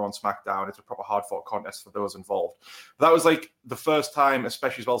see on Raw and SmackDown. It's a proper hard fought contest for those involved. But that was like the first time,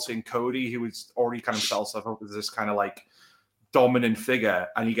 especially as well, seeing Cody, who was already kind of set himself up as this kind of like dominant figure,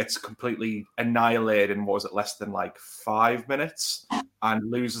 and he gets completely annihilated in what was it, less than like 5 minutes,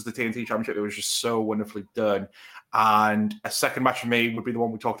 and loses the TNT Championship. It was just so wonderfully done. And a second match for me would be the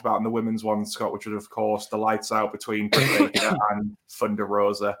one we talked about in the women's one, Scott, which was, of course, the lights out between Britt Baker and Thunder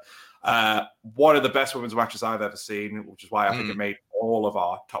Rosa. One of the best women's matches I've ever seen, which is why I think it made all of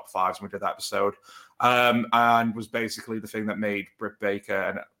our top fives when we did that episode, and was basically the thing that made Britt Baker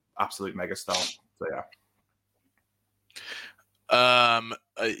an absolute megastar. So, yeah.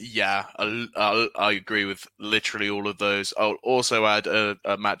 I agree with literally all of those. I'll also add a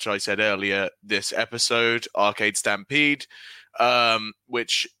match I said earlier this episode, Arcade Stampede,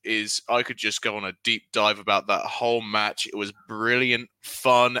 which is, I could just go on a deep dive about that whole match. It was brilliant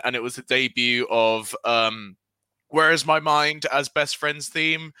fun, and it was the debut of Where Is My Mind as Best Friends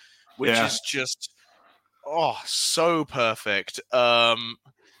theme, which is just so perfect. And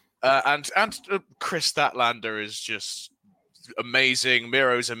Chris Statlander is just amazing.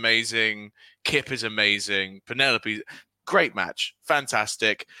 Miro's amazing. Kip is amazing. Penelope, great match,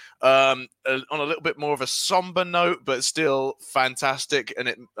 fantastic. On a little bit more of a somber note, but still fantastic.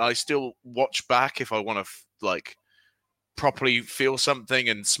 And I still watch back if I want to properly feel something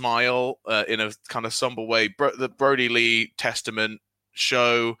and smile in a kind of somber way. The Brody Lee Testament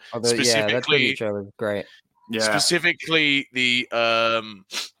show, specifically, that show was great. Yeah, specifically the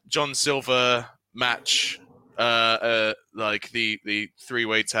John Silver match. The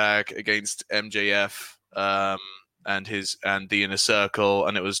three-way tag against MJF and the Inner Circle,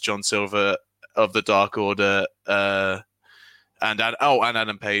 and it was John Silver of the Dark Order and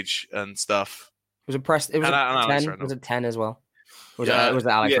Adam Page and stuff. It was a 10. Was it 10 as well? Was it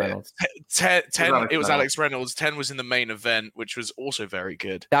Alex Reynolds? 10. It was Alex Reynolds. 10 was in the main event, which was also very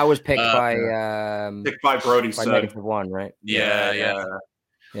good. That was picked by Brody's son. -1, right? Yeah.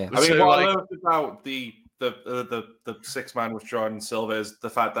 I mean, what I loved about the 6-man with John Silver is the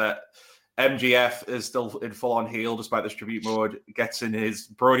fact that MGF is still in full-on heel despite this tribute mode, gets in his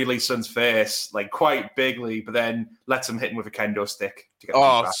Brody Lee's son's face, like quite bigly, but then lets him hit him with a kendo stick to get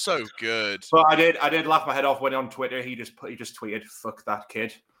back. So good. But I did laugh my head off when on Twitter he just tweeted, "Fuck that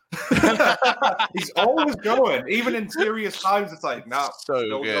kid." He's always going, even in serious times. It's like, nah,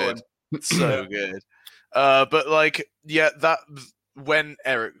 so good, going. So good. That. When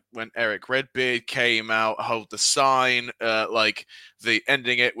Eric Redbeard came out, hold the sign, the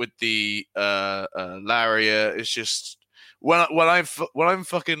ending it with the lariat is just when I'm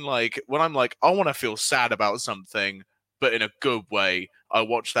like I want to feel sad about something, but in a good way. I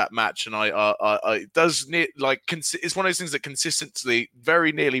watch that match and it's one of those things that consistently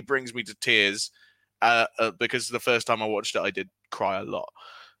very nearly brings me to tears because the first time I watched it I did cry a lot.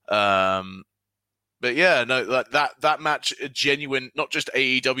 But yeah, no, that match, a genuine, not just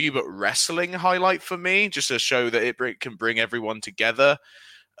AEW, but wrestling highlight for me, just to show that it can bring everyone together.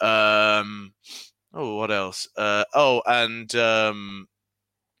 What else? And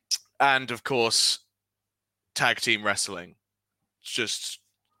of course, tag team wrestling, just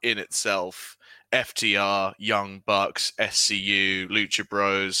in itself. FTR, Young Bucks, SCU, Lucha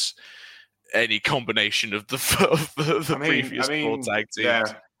Bros, any combination of the previous four tag teams. Yeah.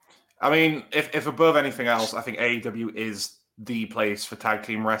 I mean, if above anything else, I think AEW is the place for tag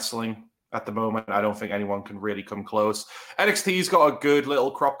team wrestling at the moment. I don't think anyone can really come close. NXT's got a good little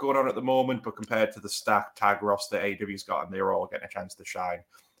crop going on at the moment, but compared to the stacked tag roster AEW's got, and they're all getting a chance to shine,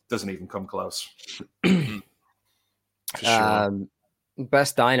 doesn't even come close. For sure.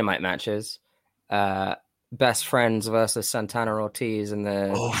 Best Dynamite matches. Best Friends versus Santana Ortiz in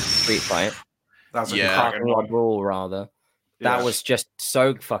the street fight. That's a parking lot brawl, rather. That was just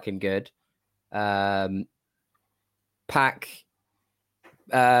so fucking good. Pac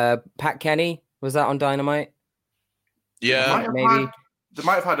Kenny, was that on Dynamite? Yeah, maybe. They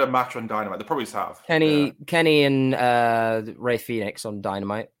might have had a match on Dynamite. They probably have. Kenny and Ray Phoenix on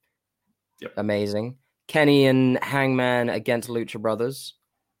Dynamite. Yep. Amazing. Kenny and Hangman against Lucha Brothers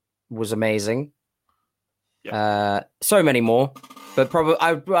was amazing. Yep. So many more, but probably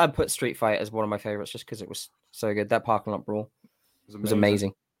I'd put Street Fight as one of my favorites just because it was so good. That parking lot brawl was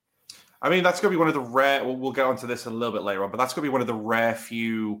amazing. I mean, that's going to be one of the rare... We'll get onto this a little bit later on, but that's going to be one of the rare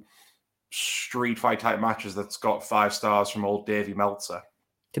few Street Fight type matches that's got 5 stars from old Davey Meltzer.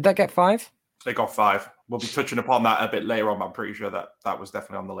 Did that get 5? They got 5. We'll be touching upon that a bit later on, but I'm pretty sure that was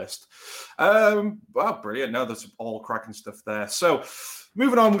definitely on the list. Well, brilliant. No, there's all cracking stuff there. So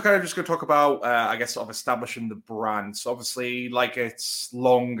moving on, we're kind of just going to talk about, I guess, sort of establishing the brand. So obviously, like its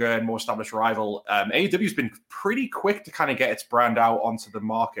longer and more established rival, AEW's been pretty quick to kind of get its brand out onto the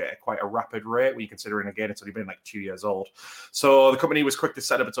market at quite a rapid rate, when you considering, again, it's only been like 2 years old. So the company was quick to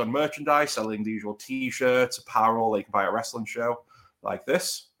set up its own merchandise, selling the usual T-shirts, apparel that you can buy at a wrestling show, like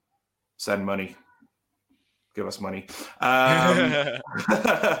this. Send money. Give us money. To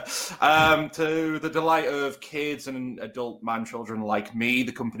the delight of kids and adult man-children like me,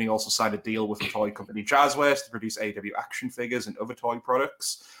 the company also signed a deal with the toy company Jazzwares to produce AEW action figures and other toy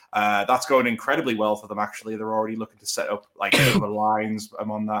products. That's going incredibly well for them, actually. They're already looking to set up like other lines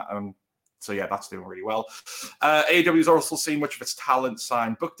on that. So yeah, that's doing really well. AEW's also seen much of its talent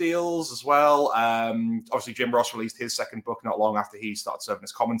sign book deals as well. Obviously, Jim Ross released his second book not long after he started serving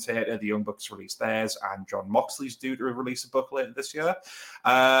as commentator. The Young Bucks released theirs, and John Moxley's due to release a book later this year.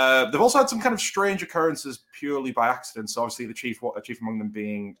 They've also had some kind of strange occurrences purely by accident. So obviously, the chief among them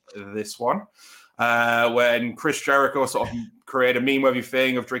being this one. When Chris Jericho sort of created a meme-worthy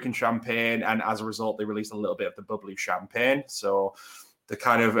thing of drinking champagne, and as a result, they released a little bit of the bubbly champagne. So they're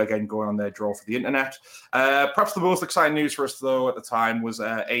kind of, again, going on their draw for the internet. Perhaps the most exciting news for us, though, at the time was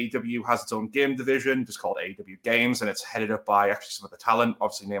AEW has its own game division, just called AEW Games, and it's headed up by actually some of the talent,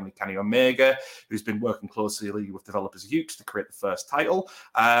 obviously, namely Kenny Omega, who's been working closely with developers Ukes to create the first title.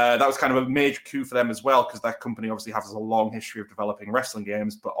 That was kind of a major coup for them as well, because that company obviously has a long history of developing wrestling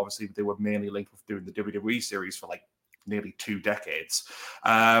games, but obviously they were mainly linked with doing the WWE series for like nearly 2 decades.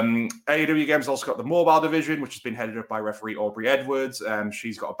 AEW Games also got the mobile division, which has been headed up by referee Aubrey Edwards.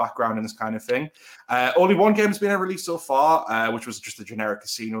 She's got a background in this kind of thing. Only one game has been released so far, which was just a generic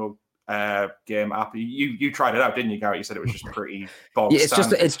casino game app. You tried it out, didn't you, Garrett? You said it was just pretty bog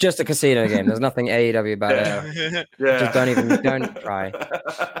standard. It's just a casino game. There's nothing AEW about it. Just don't try.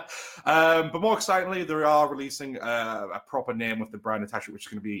 But more excitingly, they are releasing a proper name with the brand attached, which is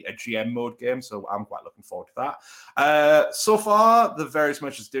going to be a GM mode game. So I'm quite looking forward to that. So far, the various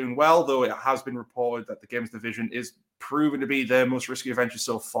much is doing well, though it has been reported that the games division is proven to be their most risky venture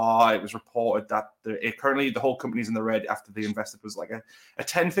so far. It was reported that currently the whole company's in the red after they invested was like a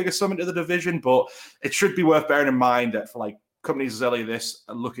 10-figure sum into the division. But it should be worth bearing in mind that for like companies as early as this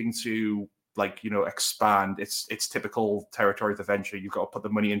are looking to expand its typical territory of the venture, you've got to put the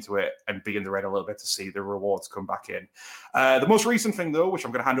money into it and be in the red a little bit to see the rewards come back in. The most recent thing, though, which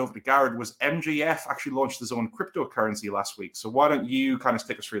I'm going to hand over to Garrett, was MJF actually launched his own cryptocurrency last week. So why don't you kind of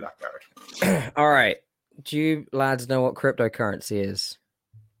stick us through that, Garrett? All right. Do you lads know what cryptocurrency is?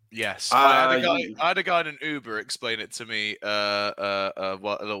 Yes. I had a guy in an Uber explain it to me a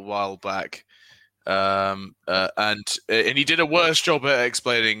little while back. And he did a worse job at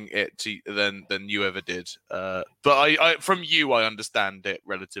explaining it to than you ever did. But I from you, I understand it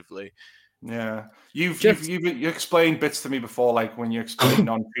relatively. Yeah, you explained bits to me before, like when you explained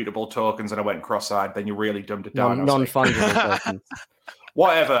non-treatable tokens, and I went cross-eyed. Then you really dumbed it down. Non-fungible tokens.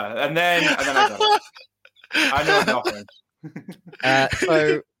 Whatever, and then I got it. I know nothing.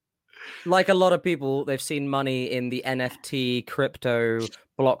 So, like a lot of people, they've seen money in the NFT, crypto,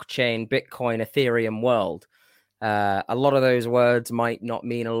 blockchain, Bitcoin, Ethereum world. A lot of those words might not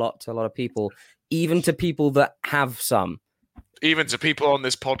mean a lot to a lot of people, even to people that have some. Even to people on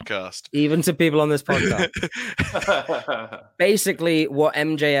this podcast. Basically, what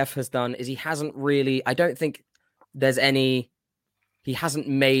MJF has done is he hasn't really, I don't think there's any, he hasn't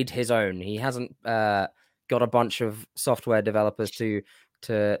made his own. He hasn't got a bunch of software developers to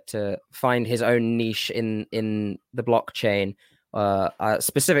find his own niche in the blockchain.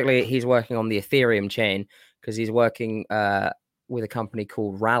 Specifically, he's working on the Ethereum chain because he's working with a company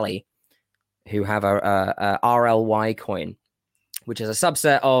called Rally, who have a RLY coin, which is a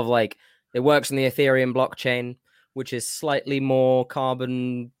subset of it works in the Ethereum blockchain, which is slightly more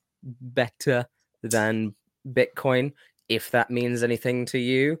carbon better than Bitcoin, if that means anything to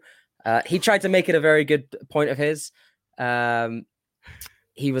you. He tried to make it a very good point of his.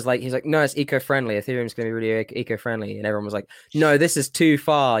 He's like, no, it's eco-friendly. Ethereum's going to be really eco-friendly. And everyone was like, no, this is too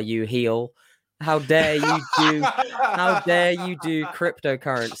far, you heel. How dare you do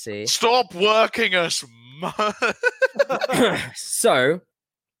cryptocurrency? Stop working us. So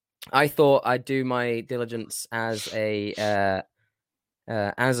I thought I'd do my diligence as a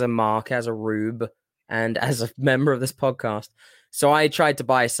mark, as a rube, and as a member of this podcast. So I tried to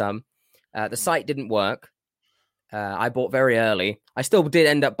buy some. The site didn't work. I bought very early. I still did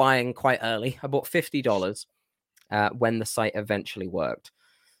end up buying quite early. I bought $50 when the site eventually worked,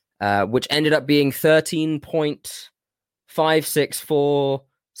 which ended up being 13.564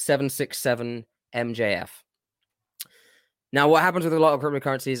 767 MJF. Now, what happens with a lot of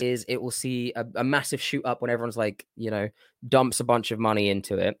cryptocurrencies is it will see a massive shoot up when everyone's like, dumps a bunch of money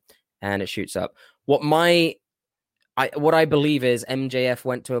into it and it shoots up. What I believe is MJF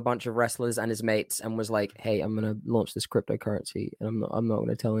went to a bunch of wrestlers and his mates and was like, "Hey, I'm gonna launch this cryptocurrency, and I'm not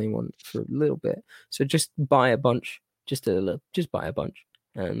gonna tell anyone for a little bit. So just buy a bunch, just buy a bunch,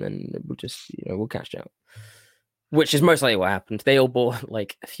 and then we'll just we'll cash out." Which is most likely what happened. They all bought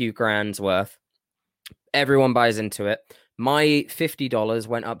like a few grand's worth. Everyone buys into it. My $50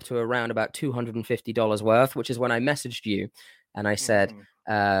 went up to around about $250 worth, which is when I messaged you, and I said,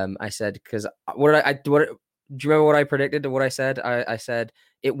 because do you remember what I predicted? Or what I said? I said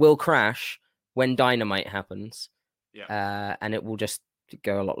it will crash when Dynamite happens, and it will just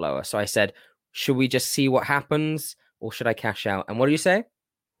go a lot lower. So I said, should we just see what happens, or should I cash out? And what do you say?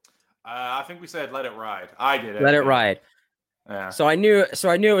 I think we said let it ride. I did it. Let it ride. Yeah. So I knew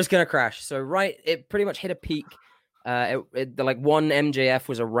it was gonna crash. So it pretty much hit a peak. Like one MJF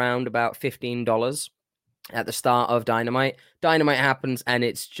was around about $15 at the start of Dynamite. Dynamite happens and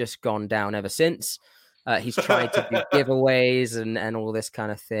it's just gone down ever since. He's tried to do giveaways and all this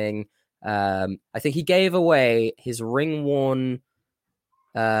kind of thing. I think he gave away his ring worn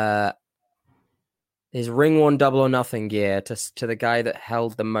Double or Nothing gear to the guy that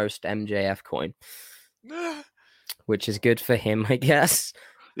held the most MJF coin, which is good for him, I guess.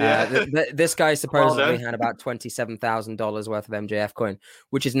 Yeah. This guy supposedly had about $27,000 worth of MJF coin,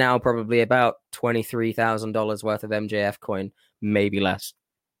 which is now probably about $23,000 worth of MJF coin, maybe less.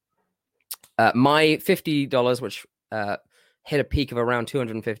 My $50, which hit a peak of around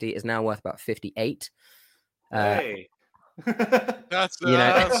 250, is now worth about 58. Hey, that's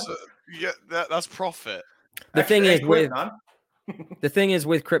profit. The thing is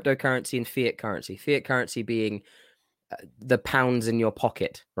with cryptocurrency and fiat currency being the pounds in your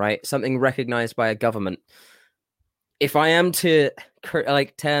pocket, right? Something recognized by a government. If I am to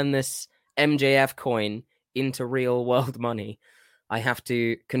turn this MJF coin into real world money, I have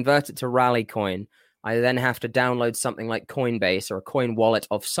to convert it to Rally coin. I then have to download something like Coinbase or a coin wallet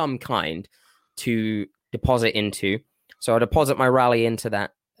of some kind to deposit into. So I deposit my Rally into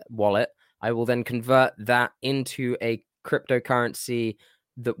that wallet. I will then convert that into a cryptocurrency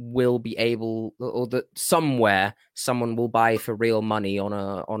that will be able, or that somewhere someone will buy for real money on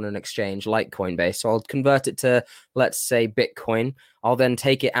an exchange like Coinbase. So I'll convert it to, let's say, Bitcoin. I'll then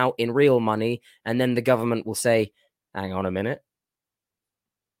take it out in real money, and then the government will say, "Hang on a minute,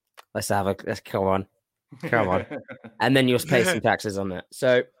 let's come on," and then you'll pay some taxes on that.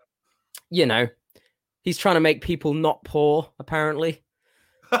 So, he's trying to make people not poor, apparently.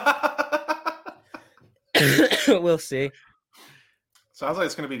 We'll see. Sounds like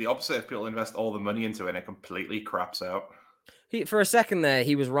it's going to be the opposite if people invest all the money into it and it completely craps out. For a second there,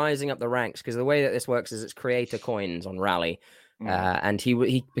 he was rising up the ranks, because the way that this works is it's creator coins on Rally. And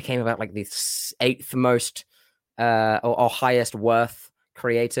he became about like the 8th most or highest worth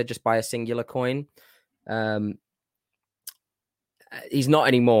creator just by a singular coin. He's not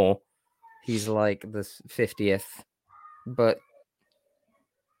anymore. He's like the 50th, but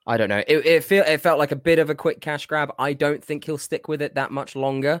I don't know. It felt like a bit of a quick cash grab. I don't think he'll stick with it that much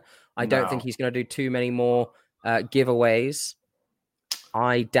longer. I don't think he's going to do too many more giveaways.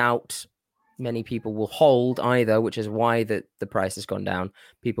 I doubt many people will hold either, which is why the price has gone down.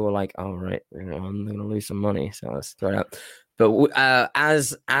 People were like, "Oh, right, I'm going to lose some money, so let's throw it out." But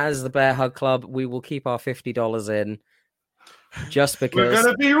as the Bear Hug Club, we will keep our $50 in. Just because we're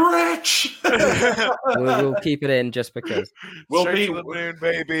gonna be rich, we'll keep it in just because. Straight to the moon,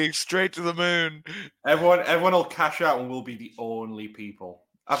 baby! Straight to the moon. Everyone will cash out, and we'll be the only people.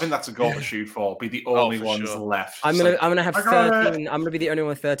 I think that's a goal to shoot for. Be the only ones left. I'm gonna have 13. I'm gonna be the only one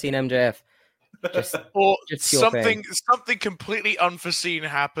with 13 MJF. Just something completely unforeseen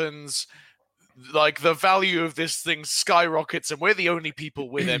happens. Like the value of this thing skyrockets, and we're the only people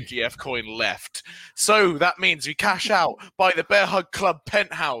with MGF coin left. So that means we cash out, buy the Bear Hug Club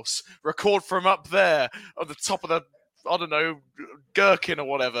penthouse, record from up there on the top of the, I don't know, gherkin or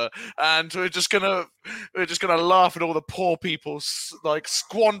whatever, and we're just gonna laugh at all the poor people like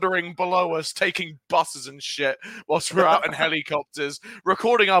squandering below us, taking buses and shit whilst we're out in helicopters,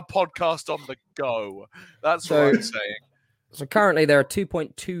 recording our podcast on the go. That's what I'm saying. So currently there are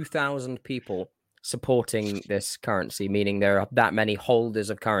 2.2 thousand people supporting this currency, meaning there are that many holders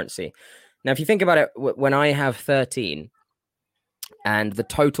of currency. Now, if you think about it, when I have 13 and the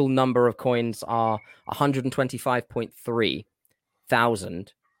total number of coins are 125.3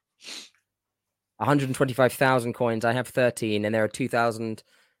 thousand, 125,000 coins, I have 13 and there are 2,000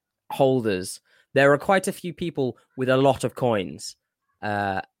 holders. There are quite a few people with a lot of coins.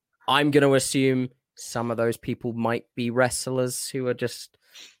 I'm going to assume some of those people might be wrestlers who are just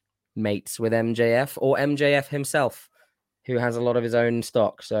mates with MJF, or MJF himself, who has a lot of his own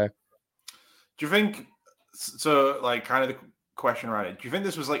stock. So, do you think? So, like, kind of the question around it. Do you think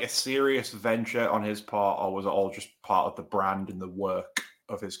this was like a serious venture on his part, or was it all just part of the brand and the work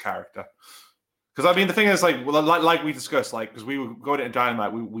of his character? Because I mean, the thing is, like we discussed, like, because we were going into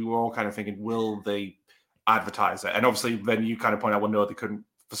Dynamite, we were all kind of thinking, will they advertise it? And obviously, then you kind of point out, well, no, they couldn't.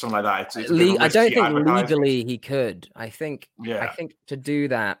 For something like that, it's I don't think legally he could. I think to do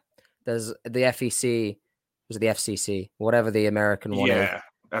that, there's the FEC, was it the FCC, whatever the American one is. Yeah,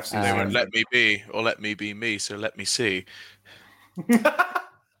 FCC. They won't let me be, or let me be me. So let me see.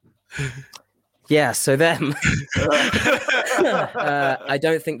 Yeah, so them. I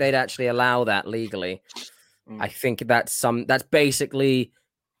don't think they'd actually allow that legally. I think that's basically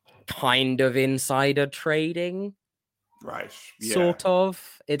kind of insider trading. Right. Yeah. Sort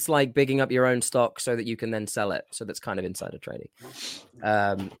of. It's like bigging up your own stock so that you can then sell it. So that's kind of insider trading.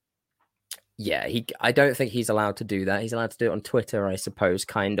 Yeah, I don't think he's allowed to do that. He's allowed to do it on Twitter, I suppose,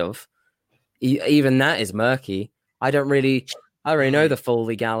 kind of. Even that is murky. I don't really know the full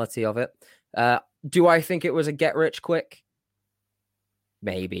legality of it. Do I think it was a get rich quick?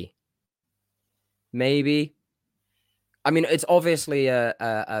 Maybe. I mean, it's obviously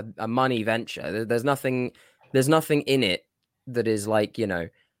a money venture. There's nothing in it that is like, you know,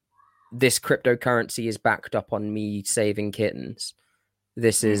 this cryptocurrency is backed up on me saving kittens.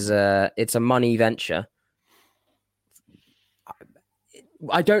 This is it's a money venture.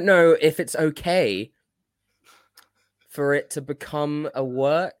 I don't know if it's okay for it to become a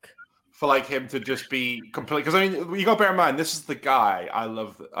work. For like him to just be completely, because I mean, you got to bear in mind, this is the guy I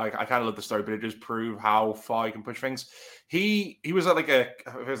love. I kind of love the story, but it does prove how far he can push things. He was at it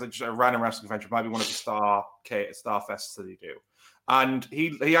was like just a random wrestling convention, might be one of the Star Fests that they do, and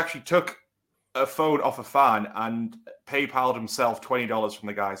he actually took a phone off a fan and PayPal'd himself $20 from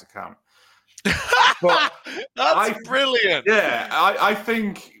the guy's account. But that's brilliant. Yeah, I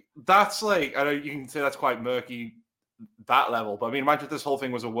think that's like, I know you can say that's quite murky, that level, but I mean, imagine if this whole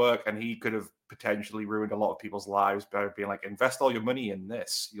thing was a work and he could have potentially ruined a lot of people's lives by being like, invest all your money in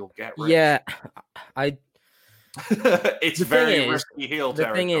this, you'll get rich. Yeah, it's very risky heel territory.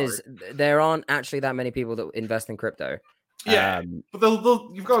 The thing is, there aren't actually that many people that invest in crypto. Yeah, but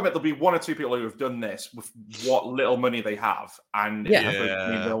you've got to admit there'll be one or two people who have done this with what little money they have, and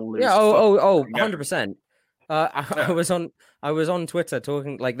they'll lose. 100%. I was on Twitter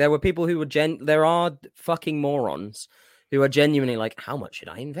talking, like, there were people who were there are fucking morons who are genuinely like, how much should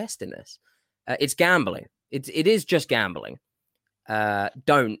I invest in this? It's gambling. It is just gambling.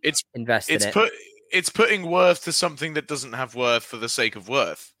 Don't invest in it. It's putting worth to something that doesn't have worth for the sake of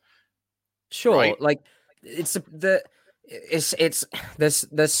worth. Sure, right? Like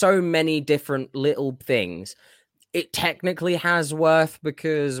there's so many different little things. It technically has worth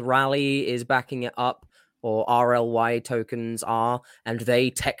because Rally is backing it up, or RLY tokens are, and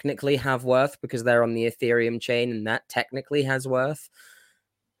they technically have worth because they're on the Ethereum chain, and that technically has worth.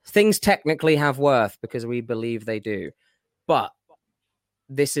 Things technically have worth because we believe they do. But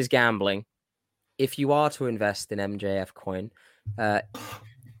this is gambling. If you are to invest in MJF coin,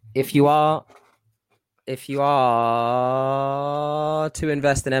 if you are to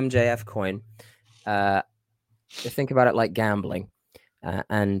invest in MJF coin, think about it like gambling,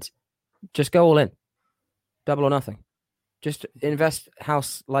 and just go all in, double or nothing. Just invest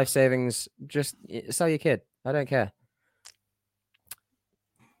house life savings. Just sell your kid. I don't care.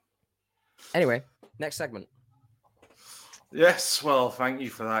 Anyway, next segment. Yes, well, thank you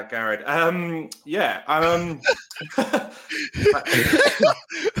for that, Garrett.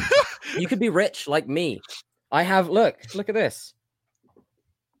 You could be rich like me. I have look at this.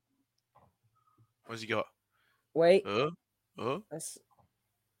 What's he got? Wait. Wait.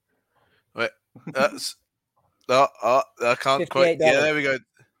 That's I can't quite. $58. Yeah, there we go.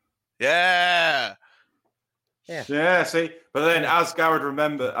 Yeah. Yeah, see? But then as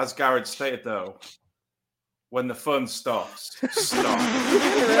Garrett stated though, when the fun stops, stop.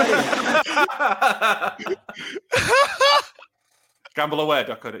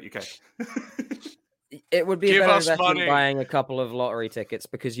 Gambleaware.co.uk. It would be a better investment buying a couple of lottery tickets,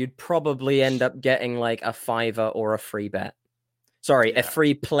 because you'd probably end up getting like a $5 or a free bet. Sorry, a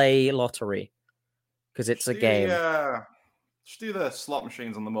free play lottery, because it's a game. Yeah, just do the slot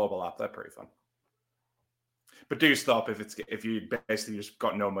machines on the mobile app. They're pretty fun. But do stop if you basically just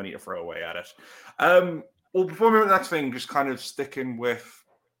got no money to throw away at it. Well, before we move to the next thing, just kind of sticking with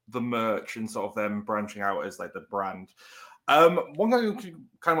the merch and sort of them branching out as like the brand. One thing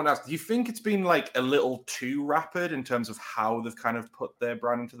I kind of want to ask: do you think it's been like a little too rapid in terms of how they've kind of put their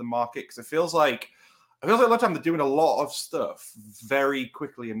brand into the market? Because it feels like a lot of the time they're doing a lot of stuff very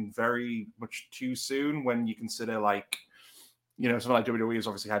quickly and very much too soon. When you consider like, something like WWE has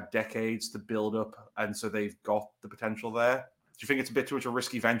obviously had decades to build up, and so they've got the potential there. Do you think it's a bit too much a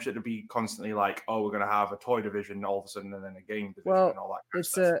risky venture to be constantly like, oh, we're going to have a toy division all of a sudden and then a game division and all that kind of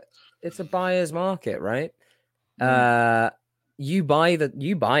stuff? It's a buyer's market, right? You buy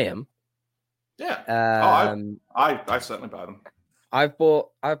them. Yeah. I certainly buy them. I've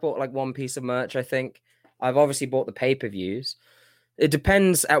bought like one piece of merch. I think I've obviously bought the pay-per-views. It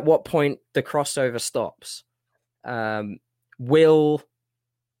depends at what point the crossover stops. Will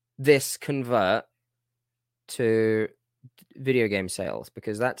this convert to video game sales?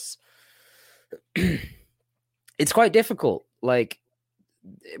 Because that's it's quite difficult. Like,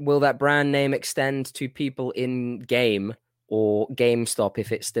 will that brand name extend to people in game or GameStop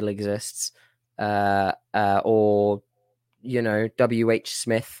if it still exists? Or WH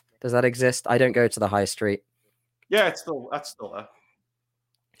Smith, does that exist? I don't go to the high street. Yeah, that's still there.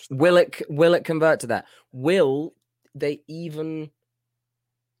 Will it convert to that? Will they even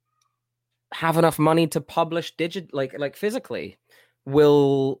have enough money to publish like physically?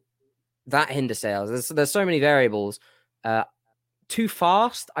 Will that hinder sales? There's so many variables. Too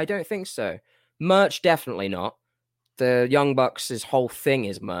fast? I don't think so. Merch, definitely not. The Young Bucks' whole thing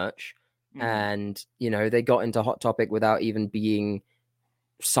is merch. And, they got into Hot Topic without even being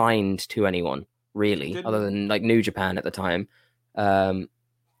signed to anyone, really, other than like New Japan at the time.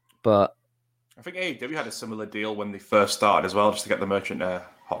 But I think AEW had a similar deal when they first started as well, just to get the merchant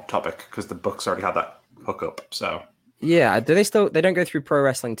Hot Topic, because the Bucks already had that hookup. So yeah, they don't go through Pro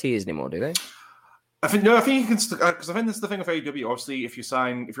Wrestling Tees anymore, do they? I think you can, because I think that's the thing with AEW. Obviously, if you're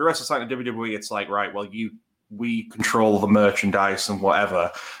a wrestler signed to WWE, it's like, right, well, we control the merchandise and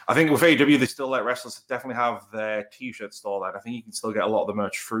whatever. I think with AEW, they still let wrestlers definitely have their T-shirt store out. I think you can still get a lot of the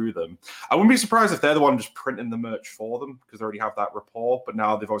merch through them. I wouldn't be surprised if they're the one just printing the merch for them, because they already have that rapport, but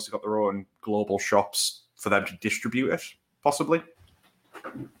now they've obviously got their own global shops for them to distribute it, possibly.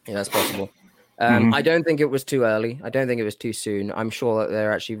 Yeah, that's possible. I don't think it was too early. I don't think it was too soon. I'm sure that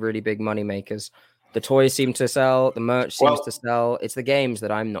they're actually really big money makers. The toys seem to sell. The merch seems to sell. It's the games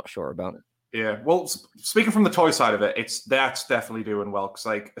that I'm not sure about. Yeah, well, speaking from the toy side of it, that's definitely doing well,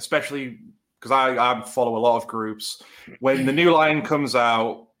 because especially because I follow a lot of groups. When the new line comes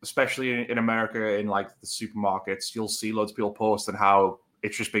out, especially in America, in like the supermarkets, you'll see loads of people posting how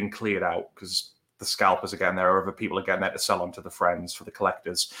it's just been cleared out because the scalpers are getting there, or other people are getting there to sell on to the friends for the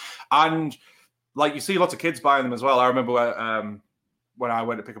collectors, and like you see lots of kids buying them as well. I remember when I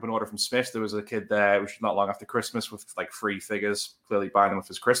went to pick up an order from Smith, there was a kid there, which was not long after Christmas, with like 3 figures, clearly buying them with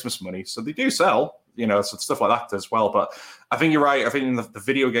his Christmas money. So they do sell, so stuff like that as well. But I think you're right. I think the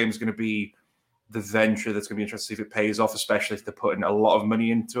video game is going to be the venture that's going to be interesting to see if it pays off, especially if they're putting a lot of money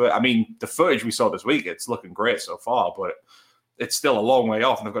into it. I mean, the footage we saw this week, it's looking great so far, but it's still a long way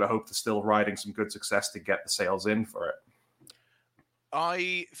off, and they've got to hope they're still riding some good success to get the sales in for it.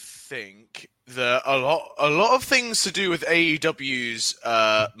 I think that a lot of things to do with AEW's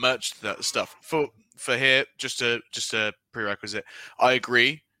merch stuff for here, just a prerequisite. I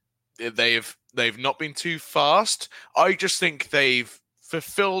agree. They've not been too fast. I just think they've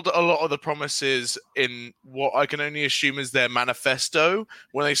fulfilled a lot of the promises in what I can only assume is their manifesto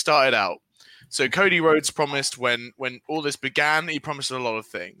when they started out. So Cody Rhodes promised when all this began, he promised a lot of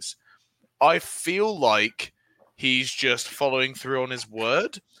things. I feel like he's just following through on his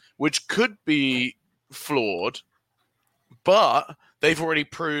word, which could be flawed, but they've already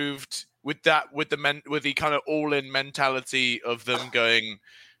proved with the kind of all-in mentality of them going,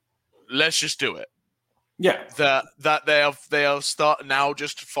 let's just do it. Yeah, that they are start now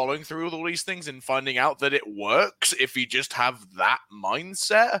just following through with all these things and finding out that it works if you just have that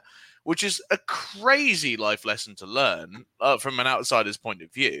mindset, which is a crazy life lesson to learn from an outsider's point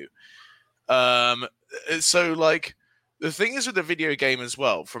of view. So like the thing is with the video game as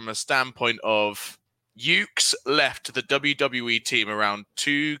well, from a standpoint of Ukes left the WWE team around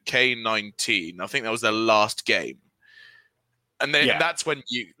 2K19. I think that was their last game. And then that's when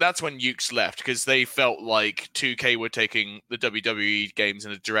Ukes left, because they felt like 2K were taking the WWE games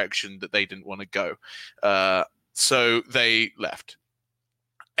in a direction that they didn't want to go. So they left.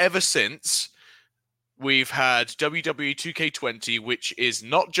 Ever since, we've had WWE 2K20, which is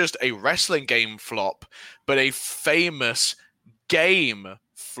not just a wrestling game flop, but a famous game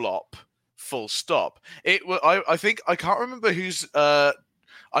flop. Full stop. I think I can't remember who's.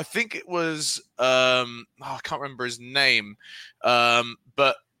 I think it was. I can't remember his name.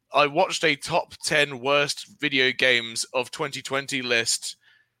 But I watched a top 10 worst video games of 2020 list,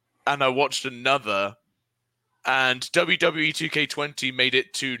 and I watched another, and WWE 2K20 made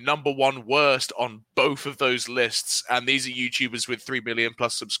it to number 1 worst on both of those lists, and these are YouTubers with 3 million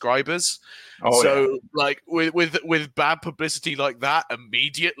plus subscribers. Like with bad publicity like that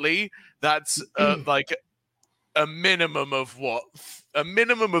immediately, that's like a minimum of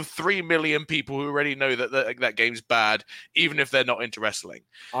 3 million people who already know that game's bad, even if they're not into wrestling.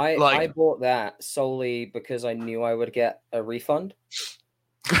 I bought that solely because I knew I would get a refund.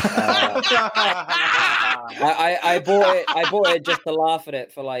 I bought it just to laugh at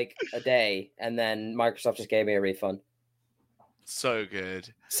it for like a day, and then Microsoft just gave me a refund. So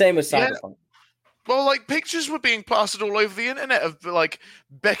good. Same with Cyberpunk. Well, like, pictures were being plastered all over the internet of like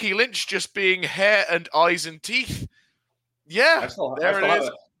Becky Lynch just being hair and eyes and teeth. Yeah, there it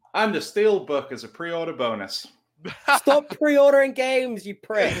is. And the Steelbook as a pre-order bonus. Stop pre-ordering games, you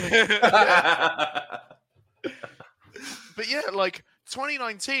prick. But yeah, like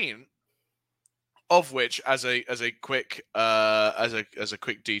 2019, of which, as a quick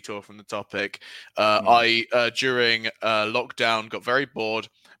detour from the topic, I during lockdown got very bored,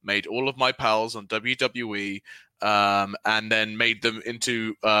 made all of my pals on WWE, and then made them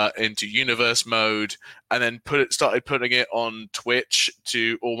into universe mode, and then started putting it on Twitch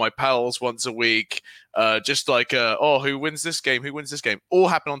to all my pals once a week, just like who wins this game? Who wins this game? All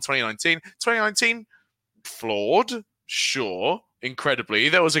happened on 2019. 2019, flawed, sure. Incredibly,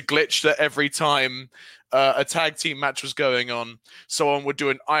 there was a glitch that every time a tag team match was going on, someone would do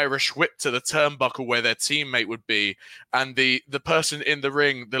an Irish whip to the turnbuckle where their teammate would be, and the person in the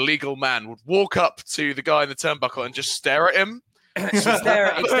ring, the legal man, would walk up to the guy in the turnbuckle and just stare at him.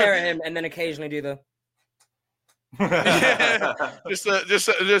 stare at him, and then occasionally do the.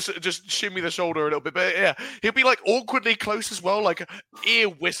 just shimmy the shoulder a little bit, but yeah, he'll be like awkwardly close as well, like ear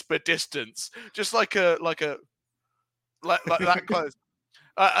whisper distance, just like that close,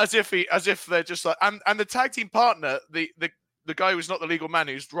 as if they're just like, and the tag team partner, the guy who's not the legal man,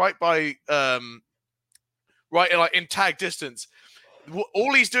 who's right by in tag distance.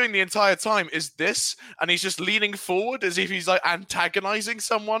 All he's doing the entire time is this, and he's just leaning forward as if he's like antagonizing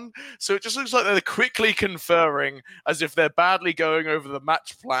someone. So it just looks like they're quickly conferring as if they're badly going over the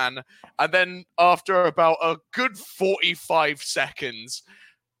match plan. And then after about a good 45 seconds,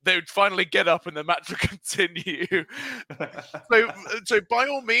 they would finally get up and the match would continue. So by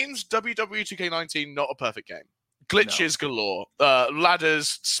all means, WWE 2K19, not a perfect game. Glitches galore.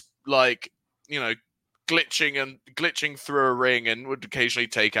 Ladders, like, glitching through a ring and would occasionally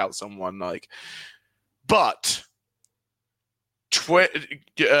take out someone. But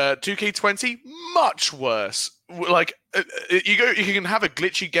 2K20, much worse. Like, you can have a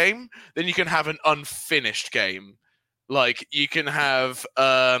glitchy game, then you can have an unfinished game. Like, you can have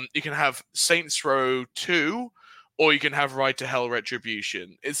Saints Row 2, or you can have Ride to Hell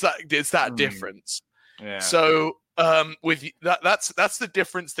Retribution. It's that difference. Yeah. So with that's the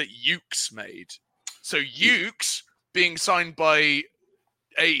difference that Ukes made. So Ukes being signed by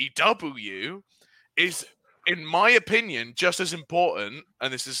AEW is, in my opinion, just as important.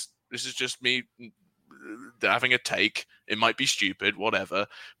 And this is just me having a take. It might be stupid, whatever,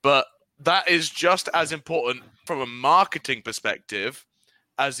 but that is just as important from a marketing perspective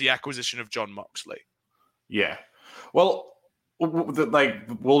as the acquisition of Jon Moxley. Yeah. Well,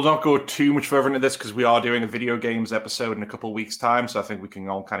 we'll not go too much further into this because we are doing a video games episode in a couple of weeks' time, so I think we can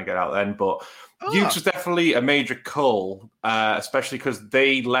all kind of get out then. But Ukes was definitely a major cull, especially because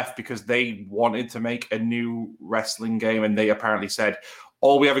they left because they wanted to make a new wrestling game, and they apparently said,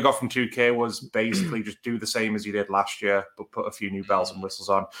 all we ever got from 2K was basically just do the same as you did last year, but put a few new bells and whistles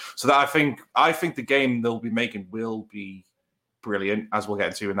on. So that I think the game they'll be making will be brilliant, as we'll get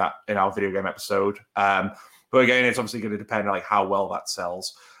into in our video game episode. But again, it's obviously going to depend on how well that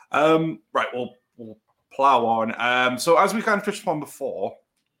sells. Right, we'll plow on. So as we kind of touched upon before,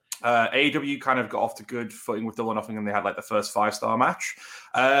 AEW kind of got off to good footing with Double or Nothing, and they had the first 5-star match.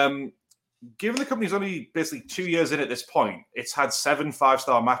 Given the company's only basically 2 years in at this point, it's had 7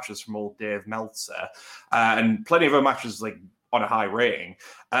 5-star matches from old Dave Meltzer, and plenty of her matches on a high rating.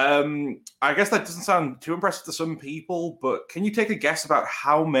 I guess that doesn't sound too impressive to some people, but can you take a guess about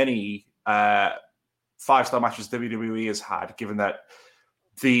how many 5-star matches WWE has had, given that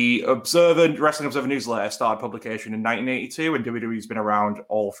the Wrestling Observer newsletter started publication in 1982 and WWE's been around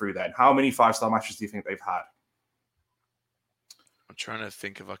all through then? How many 5-star matches do you think they've had? I'm trying to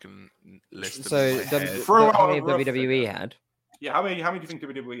think if I can list them. So, how many WWE had? Yeah, how many do you think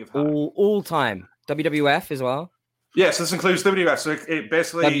WWE have had? All time. WWF as well? Yes, this includes WWF. So it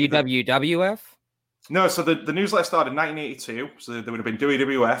basically... WWF? No, so the newsletter started in 1982, so there would have been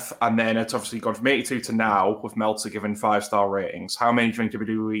WWF, and then it's obviously gone from 82 to now, with Meltzer given 5-star ratings. How many do you think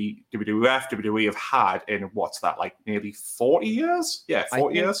WWE have had in, what's that, like nearly 40 years? Yeah,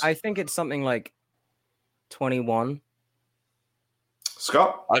 40 years? I think it's something like 21.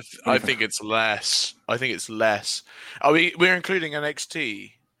 Scott? I think it's less. I think it's less. We're including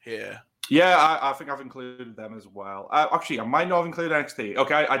NXT here. Yeah, I think I've included them as well. Actually, I might not have included NXT.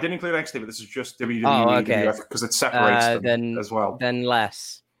 Okay, I didn't include NXT, but this is just WWE, WWF, because it separates them as well. Then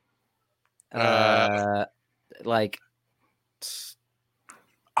less. Like,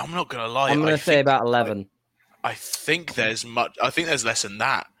 I'm not gonna lie. I'm gonna say about 11. I think there's much. I think there's less than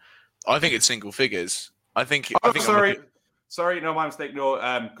that. I think it's single figures. Sorry, no, my mistake. No,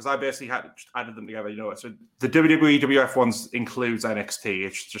 because I basically had added them together. You know, so the WWE WF ones includes NXT.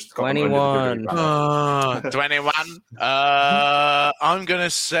 It's just 21. 21. I'm gonna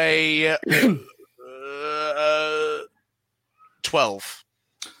say 12.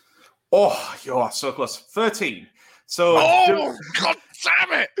 Oh, you're so close. 13. So, God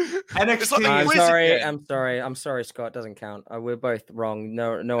damn it! NXT. I'm sorry, Scott. Doesn't count. We're both wrong.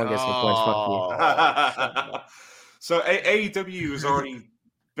 No one gets any points. Fuck you. So AEW has already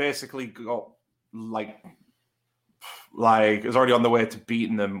basically got is already on the way to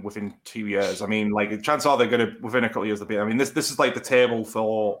beating them within 2 years. I mean, like, chances are they're going to, within a couple of years, they'll beat. I mean, this is like the table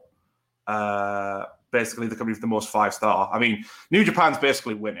for basically the company with the most 5-star. I mean, New Japan's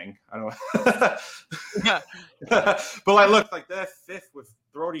basically winning. I know, but look, they're fifth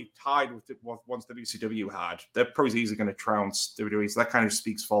they're already tied with what once WCW had. They're probably easily going to trounce WWE. So that kind of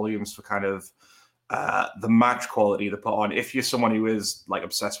speaks volumes for kind of the match quality they put on. If you're someone who is like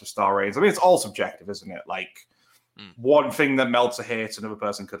obsessed with star ratings, I mean, it's all subjective, isn't it? Like, one thing that Meltzer hates, another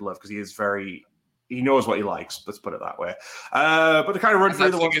person could love, because he knows what he likes. Let's put it that way. But to kind of run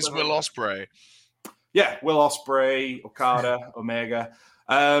through the ones, is Will Ospreay. Yeah, Will Ospreay, Okada, Omega.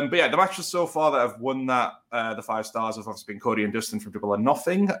 But yeah, the matches so far that have won that the 5 stars have obviously been Cody and Dustin from Double or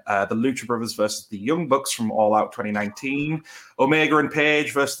Nothing, the Lucha Brothers versus the Young Bucks from All Out 2019, Omega and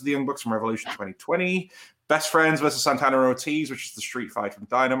Page versus the Young Bucks from Revolution 2020, Best Friends versus Santana and Ortiz, which is the street fight from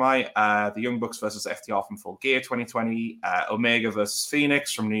Dynamite, the Young Bucks versus FTR from Full Gear 2020, Omega versus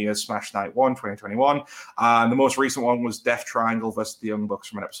Phoenix from New Year's Smash Night 1 2021, and the most recent one was Death Triangle versus the Young Bucks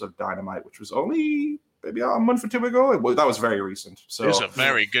from an episode of Dynamite, which was only maybe a month or two ago. That was very recent. So it was a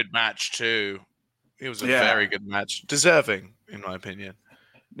very good match too. It was a very good match, deserving, in my opinion.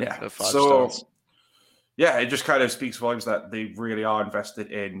 Yeah. The 5 stars. Yeah, it just kind of speaks volumes that they really are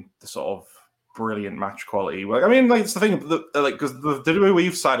invested in the sort of brilliant match quality. Like, I mean, like, it's the thing, because the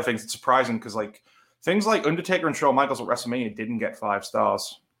WWE side of things, it's surprising because like things like Undertaker and Shawn Michaels at WrestleMania didn't get 5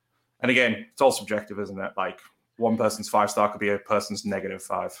 stars. And again, it's all subjective, isn't it? Like, one person's 5-star could be a person's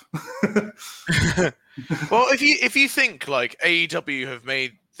 -5. Well, if you think like AEW have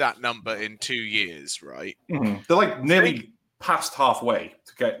made that number in 2 years, right? Mm-hmm. They're like nearly past halfway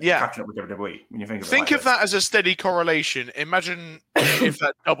to catching up with WWE. When you think of that as a steady correlation. Imagine if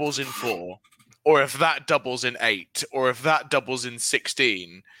that doubles in 4, or if that doubles in 8, or if that doubles in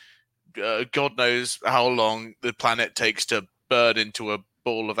 16. God knows how long the planet takes to burn into a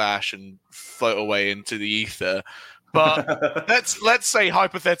ball of ash and float away into the ether. But let's say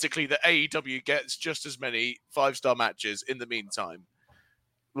hypothetically that AEW gets just as many 5-star matches in the meantime.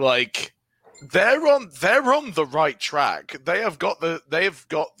 Like, they're on the right track. They have got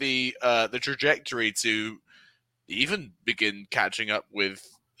the trajectory to even begin catching up with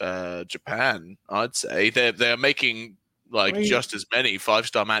Japan. I'd say they're making just as many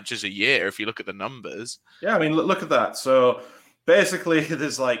 5-star matches a year if you look at the numbers. Yeah, I mean, look at that. So basically,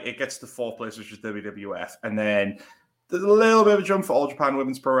 there's it gets to 4th place, which is WWF, and then there's a little bit of a jump for All Japan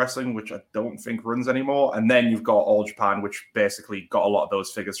Women's Pro Wrestling, which I don't think runs anymore, and then you've got All Japan, which basically got a lot of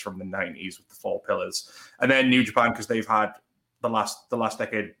those figures from the 90s with the 4 pillars, and then New Japan, because they've had the last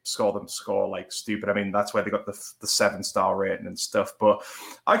decade score like stupid. I mean, that's where they got the 7-star rating and stuff. But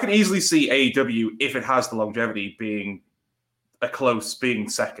I can easily see AEW, if it has the longevity, being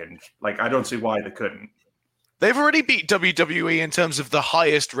second. Like, I don't see why they couldn't. They've already beat WWE in terms of the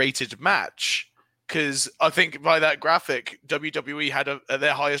highest rated match, because I think by that graphic, WWE had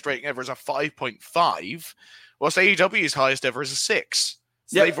their highest rating ever as a 5.5, whilst AEW's highest ever is a 6.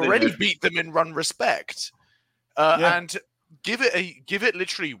 So they've already beat them in run respect. And give it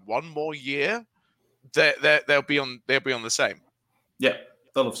literally one more year, they'll be on the same. Yeah,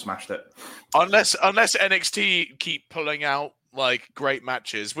 they'll have smashed it. Unless NXT keep pulling out great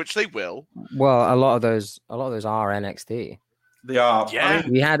matches, which they will. Well, a lot of those are NXT. They are. Yeah, I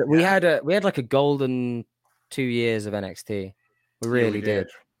mean, we had like a golden 2 years of NXT. We really did.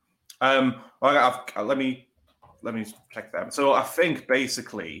 Let me check them. So I think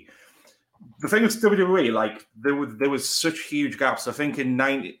basically the thing with WWE, like there was such huge gaps. I think in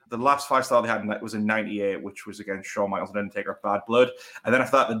the last 5-star they had was in '98, which was against Shawn Michaels and Undertaker of Bad Blood, and then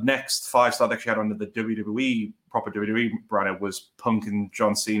after that, the next 5-star they actually had under the WWE proper WWE banner was Punk and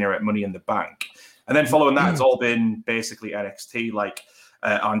John Cena at Money in the Bank, and then following that, it's all been basically NXT, like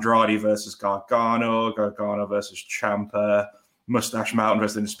Andrade versus Gargano versus Ciampa, Mustache Mountain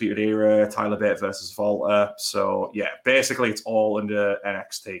versus the Undisputed Era, Tyler Bate versus Volta. So yeah, basically it's all under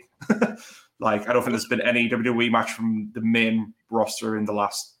NXT. Like I don't think there's been any WWE match from the main roster in the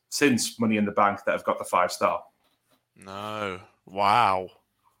last since Money in the Bank that have got the 5-star. No. Wow.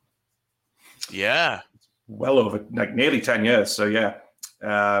 Yeah. Well over like nearly 10 years. So yeah.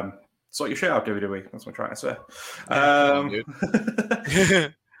 Sort your shit out, WWE. That's what I'm trying to say.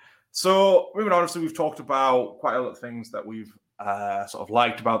 So moving on, obviously we've talked about quite a lot of things that we've sort of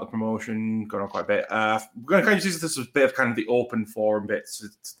liked about the promotion, going on quite a bit. We're going to kind of use this as a bit of kind of the open forum bits,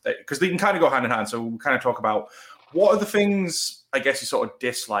 because they can kind of go hand in hand. So we'll kind of talk about what are the things, I guess, you sort of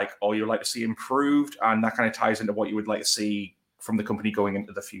dislike or you like to see improved, and that kind of ties into what you would like to see from the company going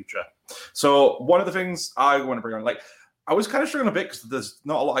into the future. So one of the things I want to bring on, like, I was kind of struggling a bit because there's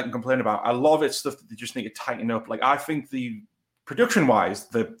not a lot I can complain about. A lot of it's stuff that they just need to tighten up. Like, I think the production-wise,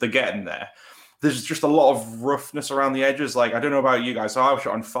 they're getting there. There's just a lot of roughness around the edges. Like, I don't know about you guys, so I was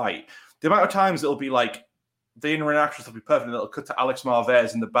shot on Fight. The amount of times it'll be like, the in-ring actress will be perfect, and it'll cut to Alex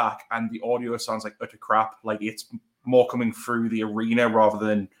Marvez in the back, and the audio sounds like utter crap. Like, it's more coming through the arena rather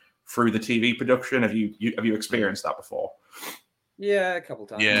than through the TV production. Have you experienced that before? Yeah, a couple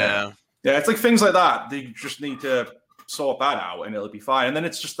times. Yeah. Yeah, it's like things like that. They just need to sort that out, and it'll be fine. And then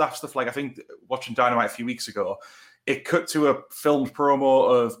it's just that stuff. Like, I think watching Dynamite a few weeks ago, it cut to a filmed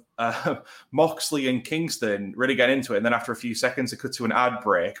promo of Moxley and Kingston really getting into it. And then after a few seconds, it cut to an ad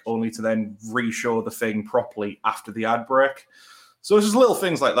break, only to then re-show the thing properly after the ad break. So it's just little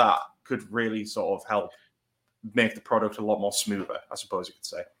things like that could really sort of help make the product a lot more smoother, I suppose you could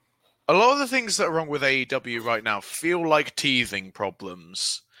say. A lot of the things that are wrong with AEW right now feel like teething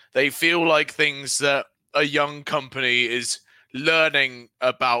problems. They feel like things that a young company is learning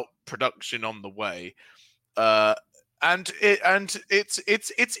about production on the way. And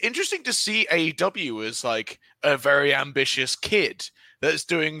it's interesting to see AEW as like a very ambitious kid that's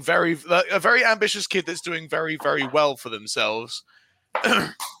doing a very ambitious kid that's doing very, very well for themselves.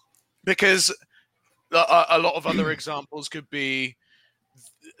 Because a lot of other examples could be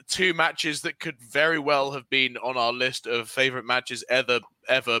two matches that could very well have been on our list of favorite matches ever,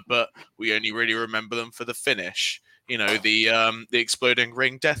 but we only really remember them for the finish. You know, the exploding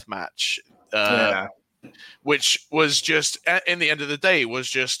ring death match. Which was just, in the end of the day, was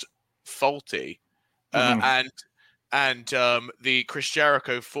just faulty. And the Chris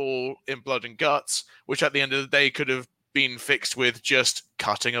Jericho fall in Blood and Guts, which at the end of the day could have been fixed with just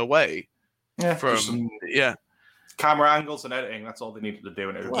cutting away. Camera angles and editing, that's all they needed to do.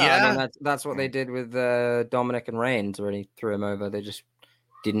 And I mean, that's what they did with Dominic and Reigns, where he threw him over. They just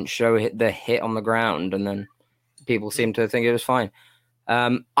didn't show the hit on the ground, and then people seemed to think it was fine.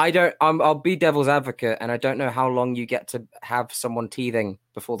 I'll be devil's advocate, and I don't know how long you get to have someone teething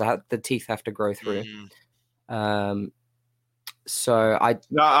before the teeth have to grow through. So I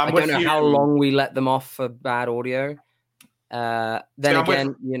don't know how long we let them off for bad audio. Then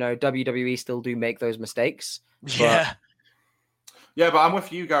again, WWE still do make those mistakes. Yeah, but I'm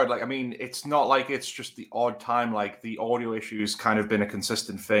with you, Garrett. Like, I mean, it's not like it's just the odd time. Like, the audio issues kind of been a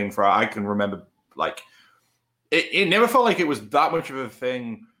consistent thing for, I can remember, like, it never felt like it was that much of a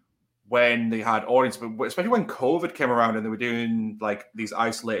thing when they had audience, but especially when COVID came around and they were doing like these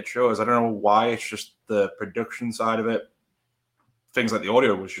isolated shows. I don't know why. It's just the production side of it. Things like the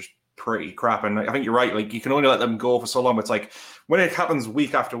audio was just pretty crap. And I think you're right. Like, you can only let them go for so long. But it's like when it happens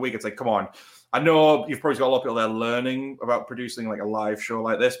week after week, it's like, come on. I know you've probably got a lot of people there learning about producing like a live show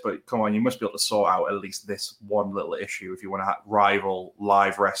like this, but come on, you must be able to sort out at least this one little issue if you want to rival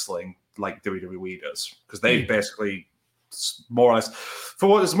live wrestling like WWE does, because they basically more or less,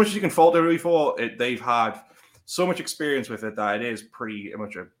 for as much as you can fault WWE for, they've had so much experience with it that it is pretty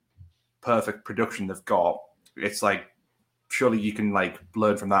much a perfect production they've got. It's like, surely you can like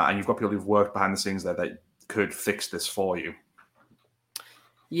learn from that, and you've got people who've worked behind the scenes there that could fix this for you.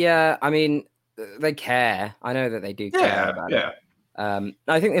 Yeah, I mean, they care. I know that they do care about it.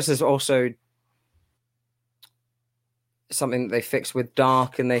 I think this is also something that they fix with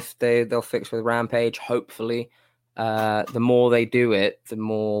Dark, and they'll fix with Rampage, hopefully. The more they do it, the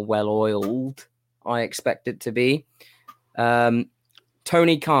more well-oiled I expect it to be.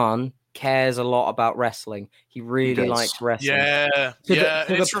 Tony Khan cares a lot about wrestling. He really likes wrestling. Yeah,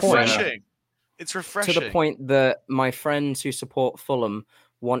 it's refreshing. It's refreshing. To the point that my friends who support Fulham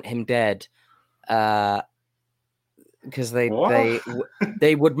want him dead, because they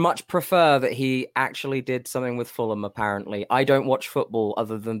would much prefer that he actually did something with Fulham. Apparently, I don't watch football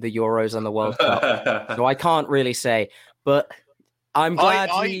other than the Euros and the World Cup, so I can't really say. But I'm glad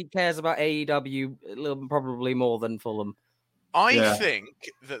he cares about AEW probably more than Fulham. I think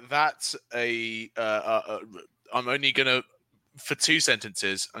that's a. I'm only gonna, for 2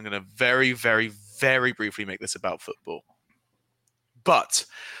 sentences, I'm gonna very, very, very briefly make this about football. But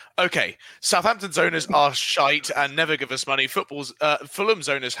okay, Southampton's owners are shite and never give us money. Fulham's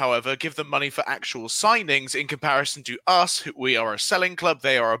owners, however, give them money for actual signings. In comparison to us, we are a selling club,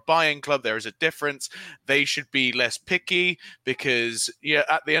 they are a buying club. There is a difference. They should be less picky because,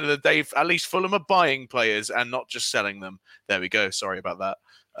 at the end of the day, at least Fulham are buying players and not just selling them. There we go. Sorry about that.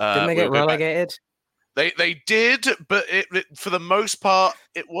 Didn't they get relegated? They did, but for the most part,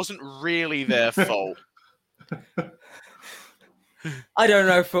 it wasn't really their fault. I don't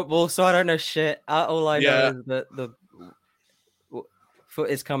know football, so I don't know shit. All I know is that the foot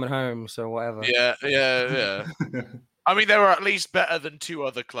is coming home, so whatever. Yeah. I mean, they were at least better than 2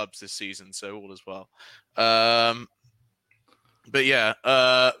 other clubs this season, so all is well. But yeah.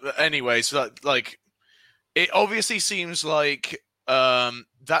 Anyway, so it obviously seems like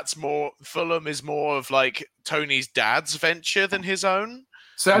that's more. Fulham is more of like Tony's dad's venture than his own.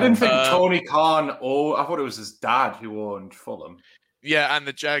 So I didn't think Tony Khan, I thought it was his dad who owned Fulham. Yeah, and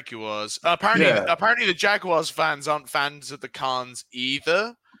the Jaguars. Apparently the Jaguars fans aren't fans of the Khans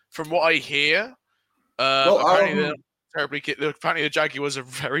either, from what I hear. Apparently the Jaguars are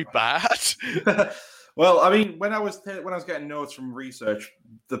very bad. Well, I mean, when I was getting notes from research,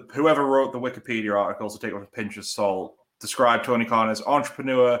 whoever wrote the Wikipedia articles, to take with a pinch of salt, described Tony Khan as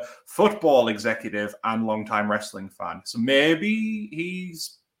entrepreneur, football executive, and longtime wrestling fan. So maybe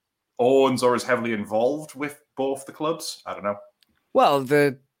he's owns or is heavily involved with both the clubs. I don't know. Well,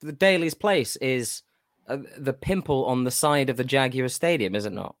 the Daly's Place is the pimple on the side of the Jaguar Stadium, is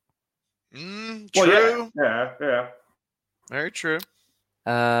it not? True. Well, yeah. Very true.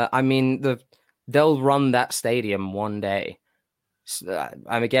 I mean, they'll run that stadium one day.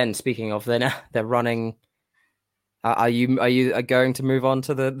 I'm again speaking of they're running. Are you going to move on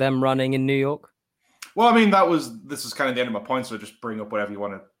to them running in New York? Well, I mean, this is kind of the end of my point, so just bring up whatever you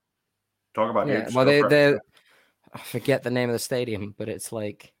want to talk about. Yeah, well, I forget the name of the stadium, but it's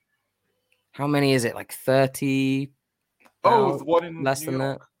like, how many is it? Like 30? Oh, the one in less New than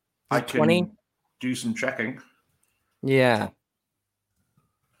York? that. I 20? can do some checking. Yeah.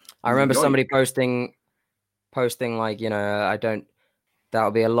 I remember somebody posting like,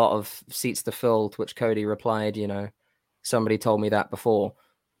 that'll be a lot of seats to fill, to which Cody replied, somebody told me that before.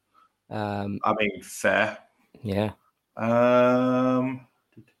 I mean, fair. Yeah.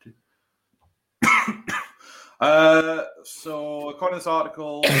 So according to this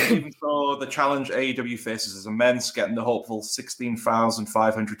article, even though the challenge AEW faces is immense, getting the hopeful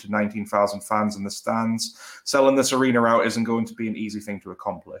 16,500 to 19,000 fans in the stands, selling this arena out isn't going to be an easy thing to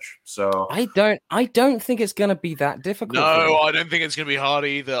accomplish. So I don't think it's going to be that difficult. No, I don't think it's going to be hard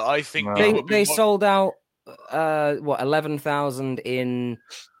either. I think they sold out 11,000 in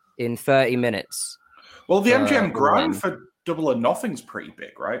 30 minutes. Well, the MGM Grand for Double or Nothing's pretty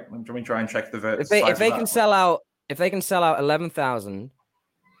big, right? Let me try and check the if they can sell out 11,000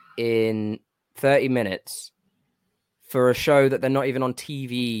 in 30 minutes for a show that they're not even on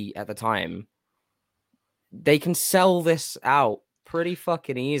TV at the time, they can sell this out pretty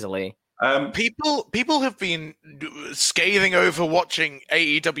fucking easily. People have been scathing over watching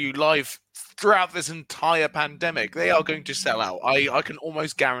AEW live throughout this entire pandemic. They are going to sell out. I can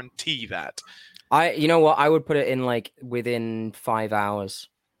almost guarantee that. You know what? I would put it in like within 5 hours.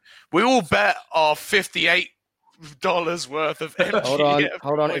 We will bet our $58 worth of MGF.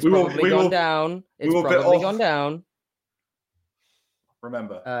 Hold on. It's probably gone down. It's probably gone down.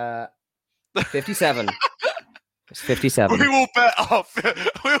 Remember. 57. It's 57. We will bet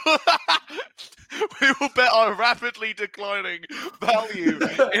our rapidly declining value in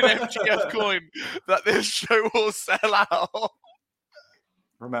MGF coin that this show will sell out.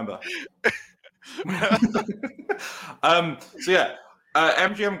 Remember.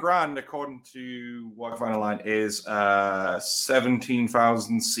 MGM Grand, according to Wi-Fi Online, is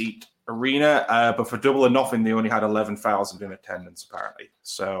 17,000 seat arena, but for Double or Nothing, they only had 11,000 in attendance apparently.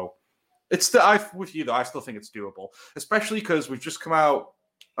 So it's with you though. I still think it's doable, especially because we've just come out.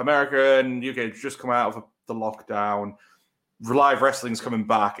 America and UK have just come out of the lockdown. Live wrestling's coming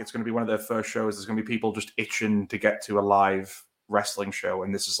back. It's going to be one of their first shows. There's going to be people just itching to get to a live wrestling show,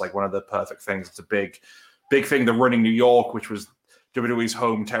 and this is like one of the perfect things. It's a big thing. They're running New York, which was WWE's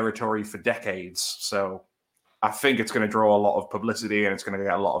home territory for decades. So I think it's going to draw a lot of publicity, and it's going to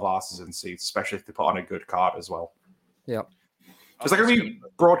get a lot of asses in seats, especially if they put on a good card as well. Yeah. Is that going to be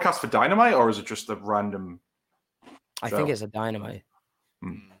broadcast for Dynamite, or is it just a random show? I think it's a Dynamite.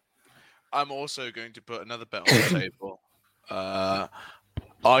 I'm also going to put another bet on the table.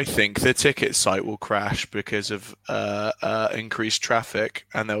 I think the ticket site will crash because of increased traffic,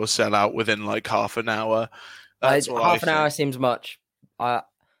 and they will sell out within like half an hour. That's what half an hour seems much.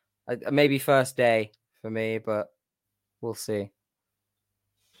 Maybe first day for me, but we'll see.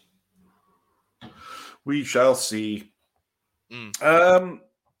 We shall see.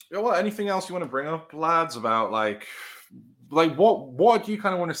 Well, anything else you want to bring up, lads, about like what do you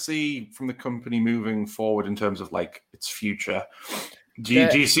kind of want to see from the company moving forward in terms of like its future? Do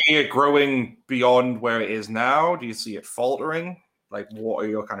you see it growing beyond where it is now? Do you see it faltering? Like, what are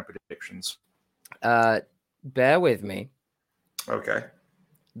your kind of predictions? Bear with me. Okay.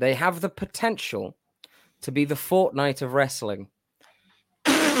 They have the potential to be the Fortnite of wrestling.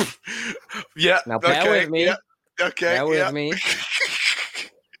 Yeah. Now, bear with me. Yeah. Okay. Bear with me.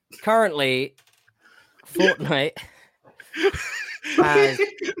 Currently, Fortnite has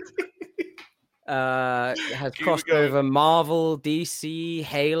crossed over Marvel, DC,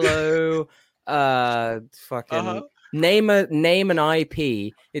 Halo, fucking name an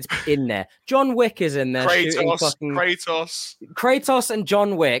IP. It's in there. John Wick is in there. Kratos and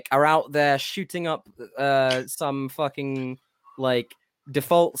John Wick are out there shooting up some fucking like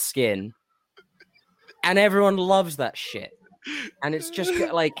default skin, and everyone loves that shit. And it's just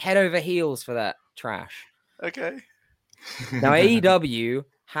like head over heels for that trash. Okay. Now AEW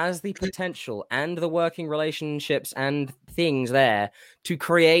has the potential and the working relationships and things there to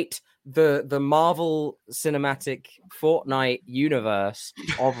create the Marvel Cinematic Fortnite universe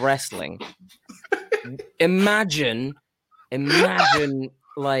of wrestling. Imagine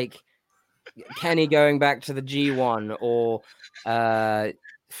like Kenny going back to the G1 or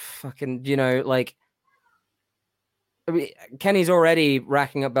fucking, like I mean, Kenny's already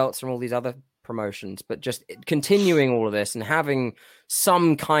racking up belts from all these other promotions, but just continuing all of this and having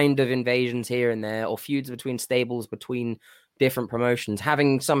some kind of invasions here and there or feuds between stables, between different promotions,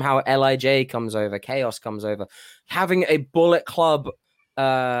 having somehow LIJ comes over, Chaos comes over, having a Bullet Club,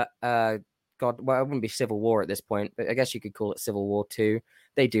 well, it wouldn't be Civil War at this point, but I guess you could call it Civil War 2.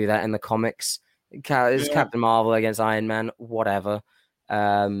 They do that in the comics. It's Captain Marvel against Iron Man, whatever.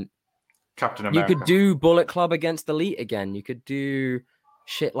 Captain America. You could do Bullet Club against Elite again. You could do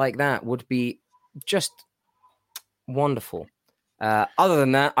shit like that. Would be just wonderful. Other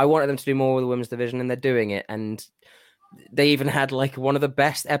than that, I wanted them to do more with the women's division, and they're doing it. And they even had like one of the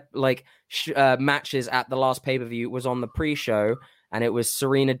best matches at the last pay-per-view was on the pre-show, and it was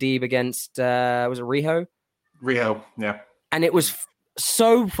Serena Deeb against was it Riho? Riho, yeah. And it was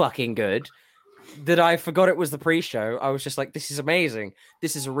so fucking good that I forgot it was the pre-show. I was just like, this is amazing.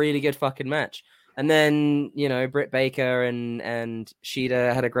 This is a really good fucking match. And then, Britt Baker and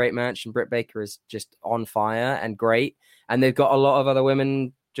Shida had a great match, and Britt Baker is just on fire and great. And they've got a lot of other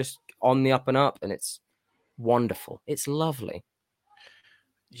women just on the up and up, and it's wonderful. It's lovely.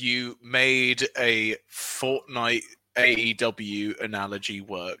 You made a Fortnite AEW analogy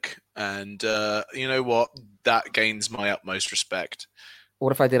work, and you know what? That gains my utmost respect.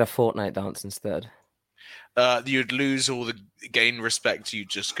 What if I did a Fortnite dance instead? You'd lose all the gain respect you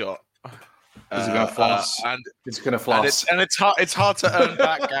just got. Is it going to floss? And it's going to floss. And it's hard to earn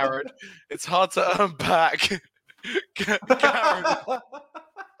back, Garrett. It's hard to earn back. Garrett.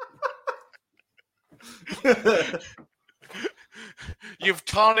 You've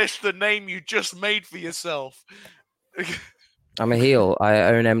tarnished the name you just made for yourself. I'm a heel. I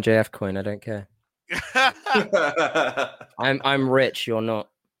own MJF coin. I don't care. I'm rich. You're not.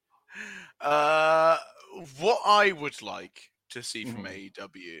 What I would like to see from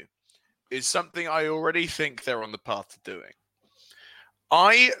AEW is something I already think they're on the path to doing.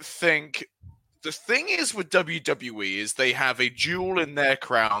 I think the thing is with WWE is they have a jewel in their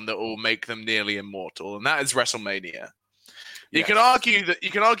crown that will make them nearly immortal, and that is WrestleMania. You can argue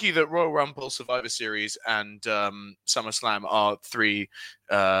that Royal Rumble, Survivor Series, and SummerSlam are three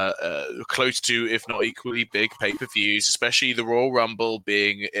close to, if not equally, big pay-per-views. Especially the Royal Rumble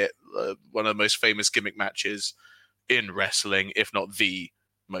being one of the most famous gimmick matches in wrestling, if not the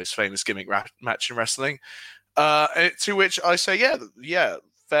most famous gimmick match in wrestling. To which I say, yeah,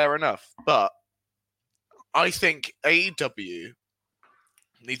 fair enough. But I think AEW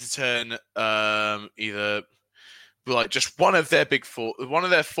need to turn either like just one of their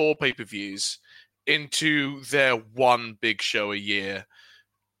four pay-per-views into their one big show a year.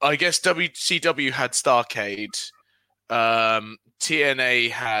 I guess WCW had Starrcade.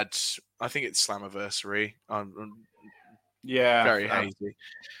 TNA had, I think it's Slammiversary. Yeah, very hazy.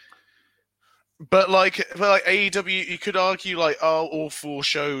 But like AEW, you could argue like, oh, all 4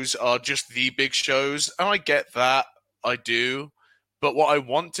 shows are just the big shows, and I get that, I do. But what I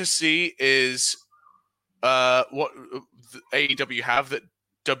want to see is what AEW have that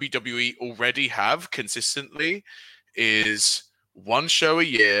WWE already have consistently is one show a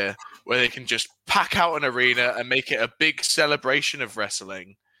year where they can just pack out an arena and make it a big celebration of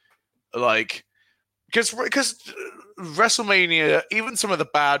wrestling. Like, because WrestleMania, even some of the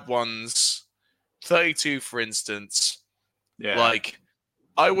bad ones, 32 for instance, like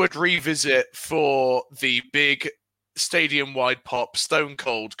I would revisit for the big stadium-wide pop Stone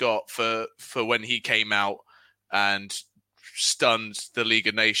Cold got for when he came out and stunned the League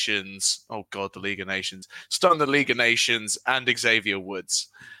of Nations. Oh God, the League of Nations. Stunned the League of Nations and Xavier Woods.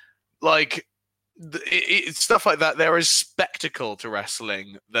 Like, stuff like that. There is spectacle to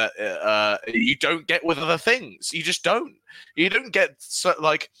wrestling that you don't get with other things. You just don't. You don't get,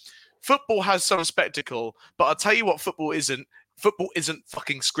 like, football has some spectacle, but I'll tell you what football isn't. Football isn't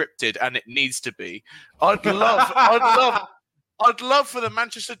fucking scripted, and it needs to be. I'd love for the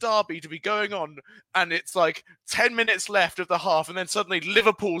Manchester Derby to be going on, and it's like 10 minutes left of the half, and then suddenly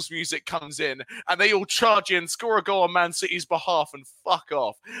Liverpool's music comes in, and they all charge in, score a goal on Man City's behalf, and fuck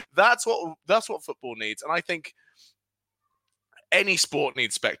off. That's what football needs, and I think any sport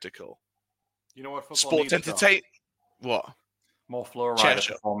needs spectacle. You know what football Sports needs? Entertain. What? More flow rider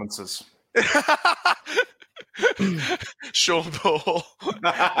performances. Sean Paul,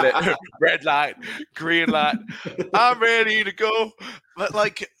 red light, green light. I'm ready to go. But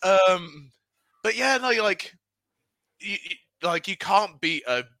like, but yeah, no, you can't beat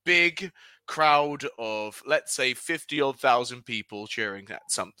a big crowd of, let's say, 50,000 people cheering at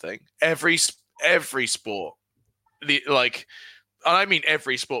something. Every sport, and I mean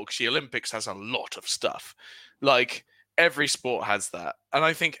every sport, because the Olympics has a lot of stuff. Like, every sport has that, and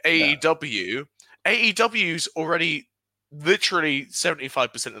I think AEW's already literally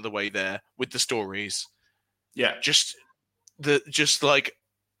 75% of the way there with the stories. Yeah,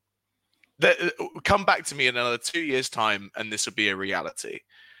 come back to me in another 2 years' time, and this will be a reality.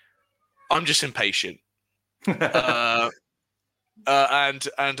 I'm just impatient, and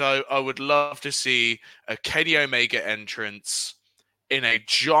I would love to see a Kenny Omega entrance in a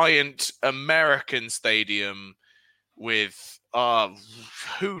giant American stadium with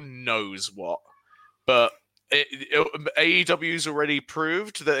who knows what. But AEW's already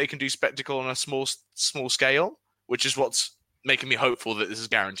proved that they can do spectacle on a small scale, which is what's making me hopeful that this is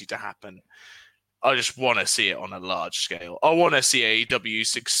guaranteed to happen. I just want to see it on a large scale. I want to see AEW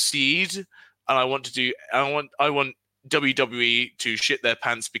succeed, and I want WWE to shit their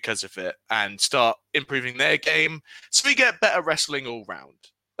pants because of it and start improving their game so we get better wrestling all round.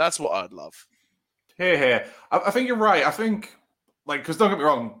 That's what I'd love. Here. I think you're right. I think, like, because don't get me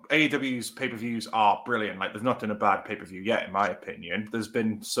wrong, AEW's pay-per-views are brilliant. Like, they've not done a bad pay-per-view yet, in my opinion. There's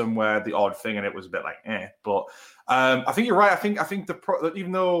been somewhere the odd thing, and it was a bit like, But I think you're right. I think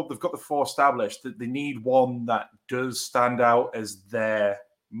even though they've got the 4 established, that they need one that does stand out as their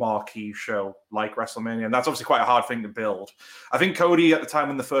marquee show, like WrestleMania, and that's obviously quite a hard thing to build. I think Cody, at the time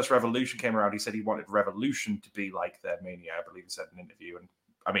when the first Revolution came around, he said he wanted Revolution to be like their Mania. I believe he said in an interview, and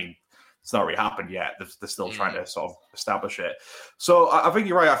I mean, it's not really happened yet. They're still trying to sort of establish it. So I think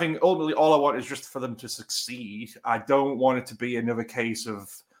you're right. I think ultimately all I want is just for them to succeed. I don't want it to be another case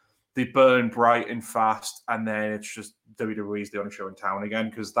of they burn bright and fast, and then it's just WWE's the only show in town again,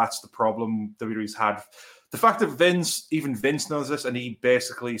 because that's the problem WWE's had. The fact that Vince knows this, and he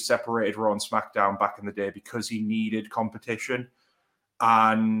basically separated Raw and SmackDown back in the day because he needed competition,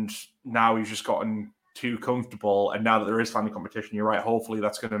 and now he's just gotten too comfortable. And now that there is family competition, you're right, hopefully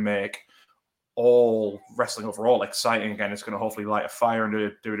that's going to make all wrestling overall exciting again. It's going to hopefully light a fire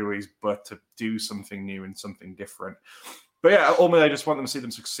under WWE's butt to do something new and something different. But yeah, ultimately I just want them to see them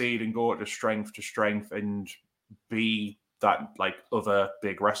succeed and go to strength and be that, like, other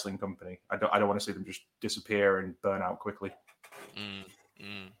big wrestling company. I don't want to see them just disappear and burn out quickly.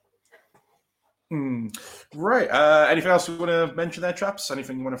 Right. Anything else you want to mention there, chaps?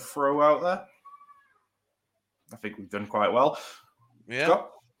 Anything you want to throw out there? I think we've done quite well. Yeah.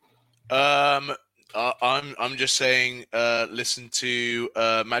 Scott? I'm just saying, listen to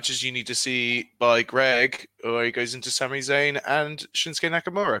Matches You Need to See by Greg, where he goes into Sami Zayn and Shinsuke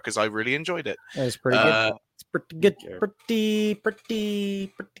Nakamura, because I really enjoyed it. It was pretty good. It's pretty good.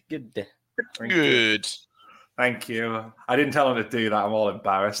 Pretty good. Good. Thank you. I didn't tell him to do that. I'm all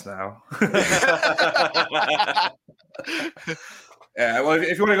embarrassed now. Yeah, well,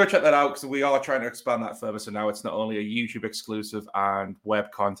 if you want to go check that out, because we are trying to expand that further. So now it's not only a YouTube exclusive and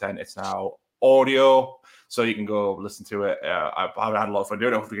web content, it's now audio. So you can go listen to it. I've had a lot of fun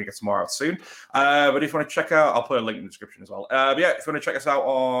doing it. Hopefully we can get some more out soon. But if you want to check out, I'll put a link in the description as well. But yeah, if you want to check us out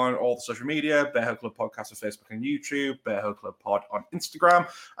on all the social media, Bear Hug Club Podcast on Facebook and YouTube, Bear Hug Club Pod on Instagram,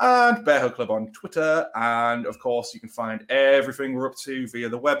 and Bear Hug Club on Twitter. And of course, you can find everything we're up to via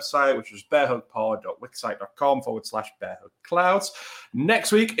the website, which is bearhugpod.wixsite.com/bearhugclouds.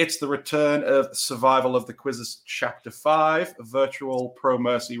 Next week, it's the return of Survival of the Quizzes Chapter 5, Virtual Pro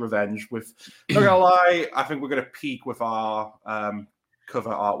Mercy Revenge. With, not gonna lie, I think we're going to peak with our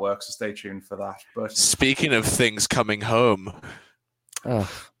cover artwork, so stay tuned for that. But Speaking of things coming home. Oh.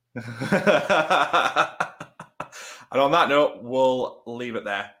 And on that note, we'll leave it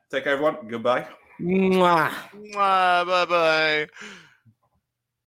there. Take care, everyone. Goodbye. Mwah. Bye-bye.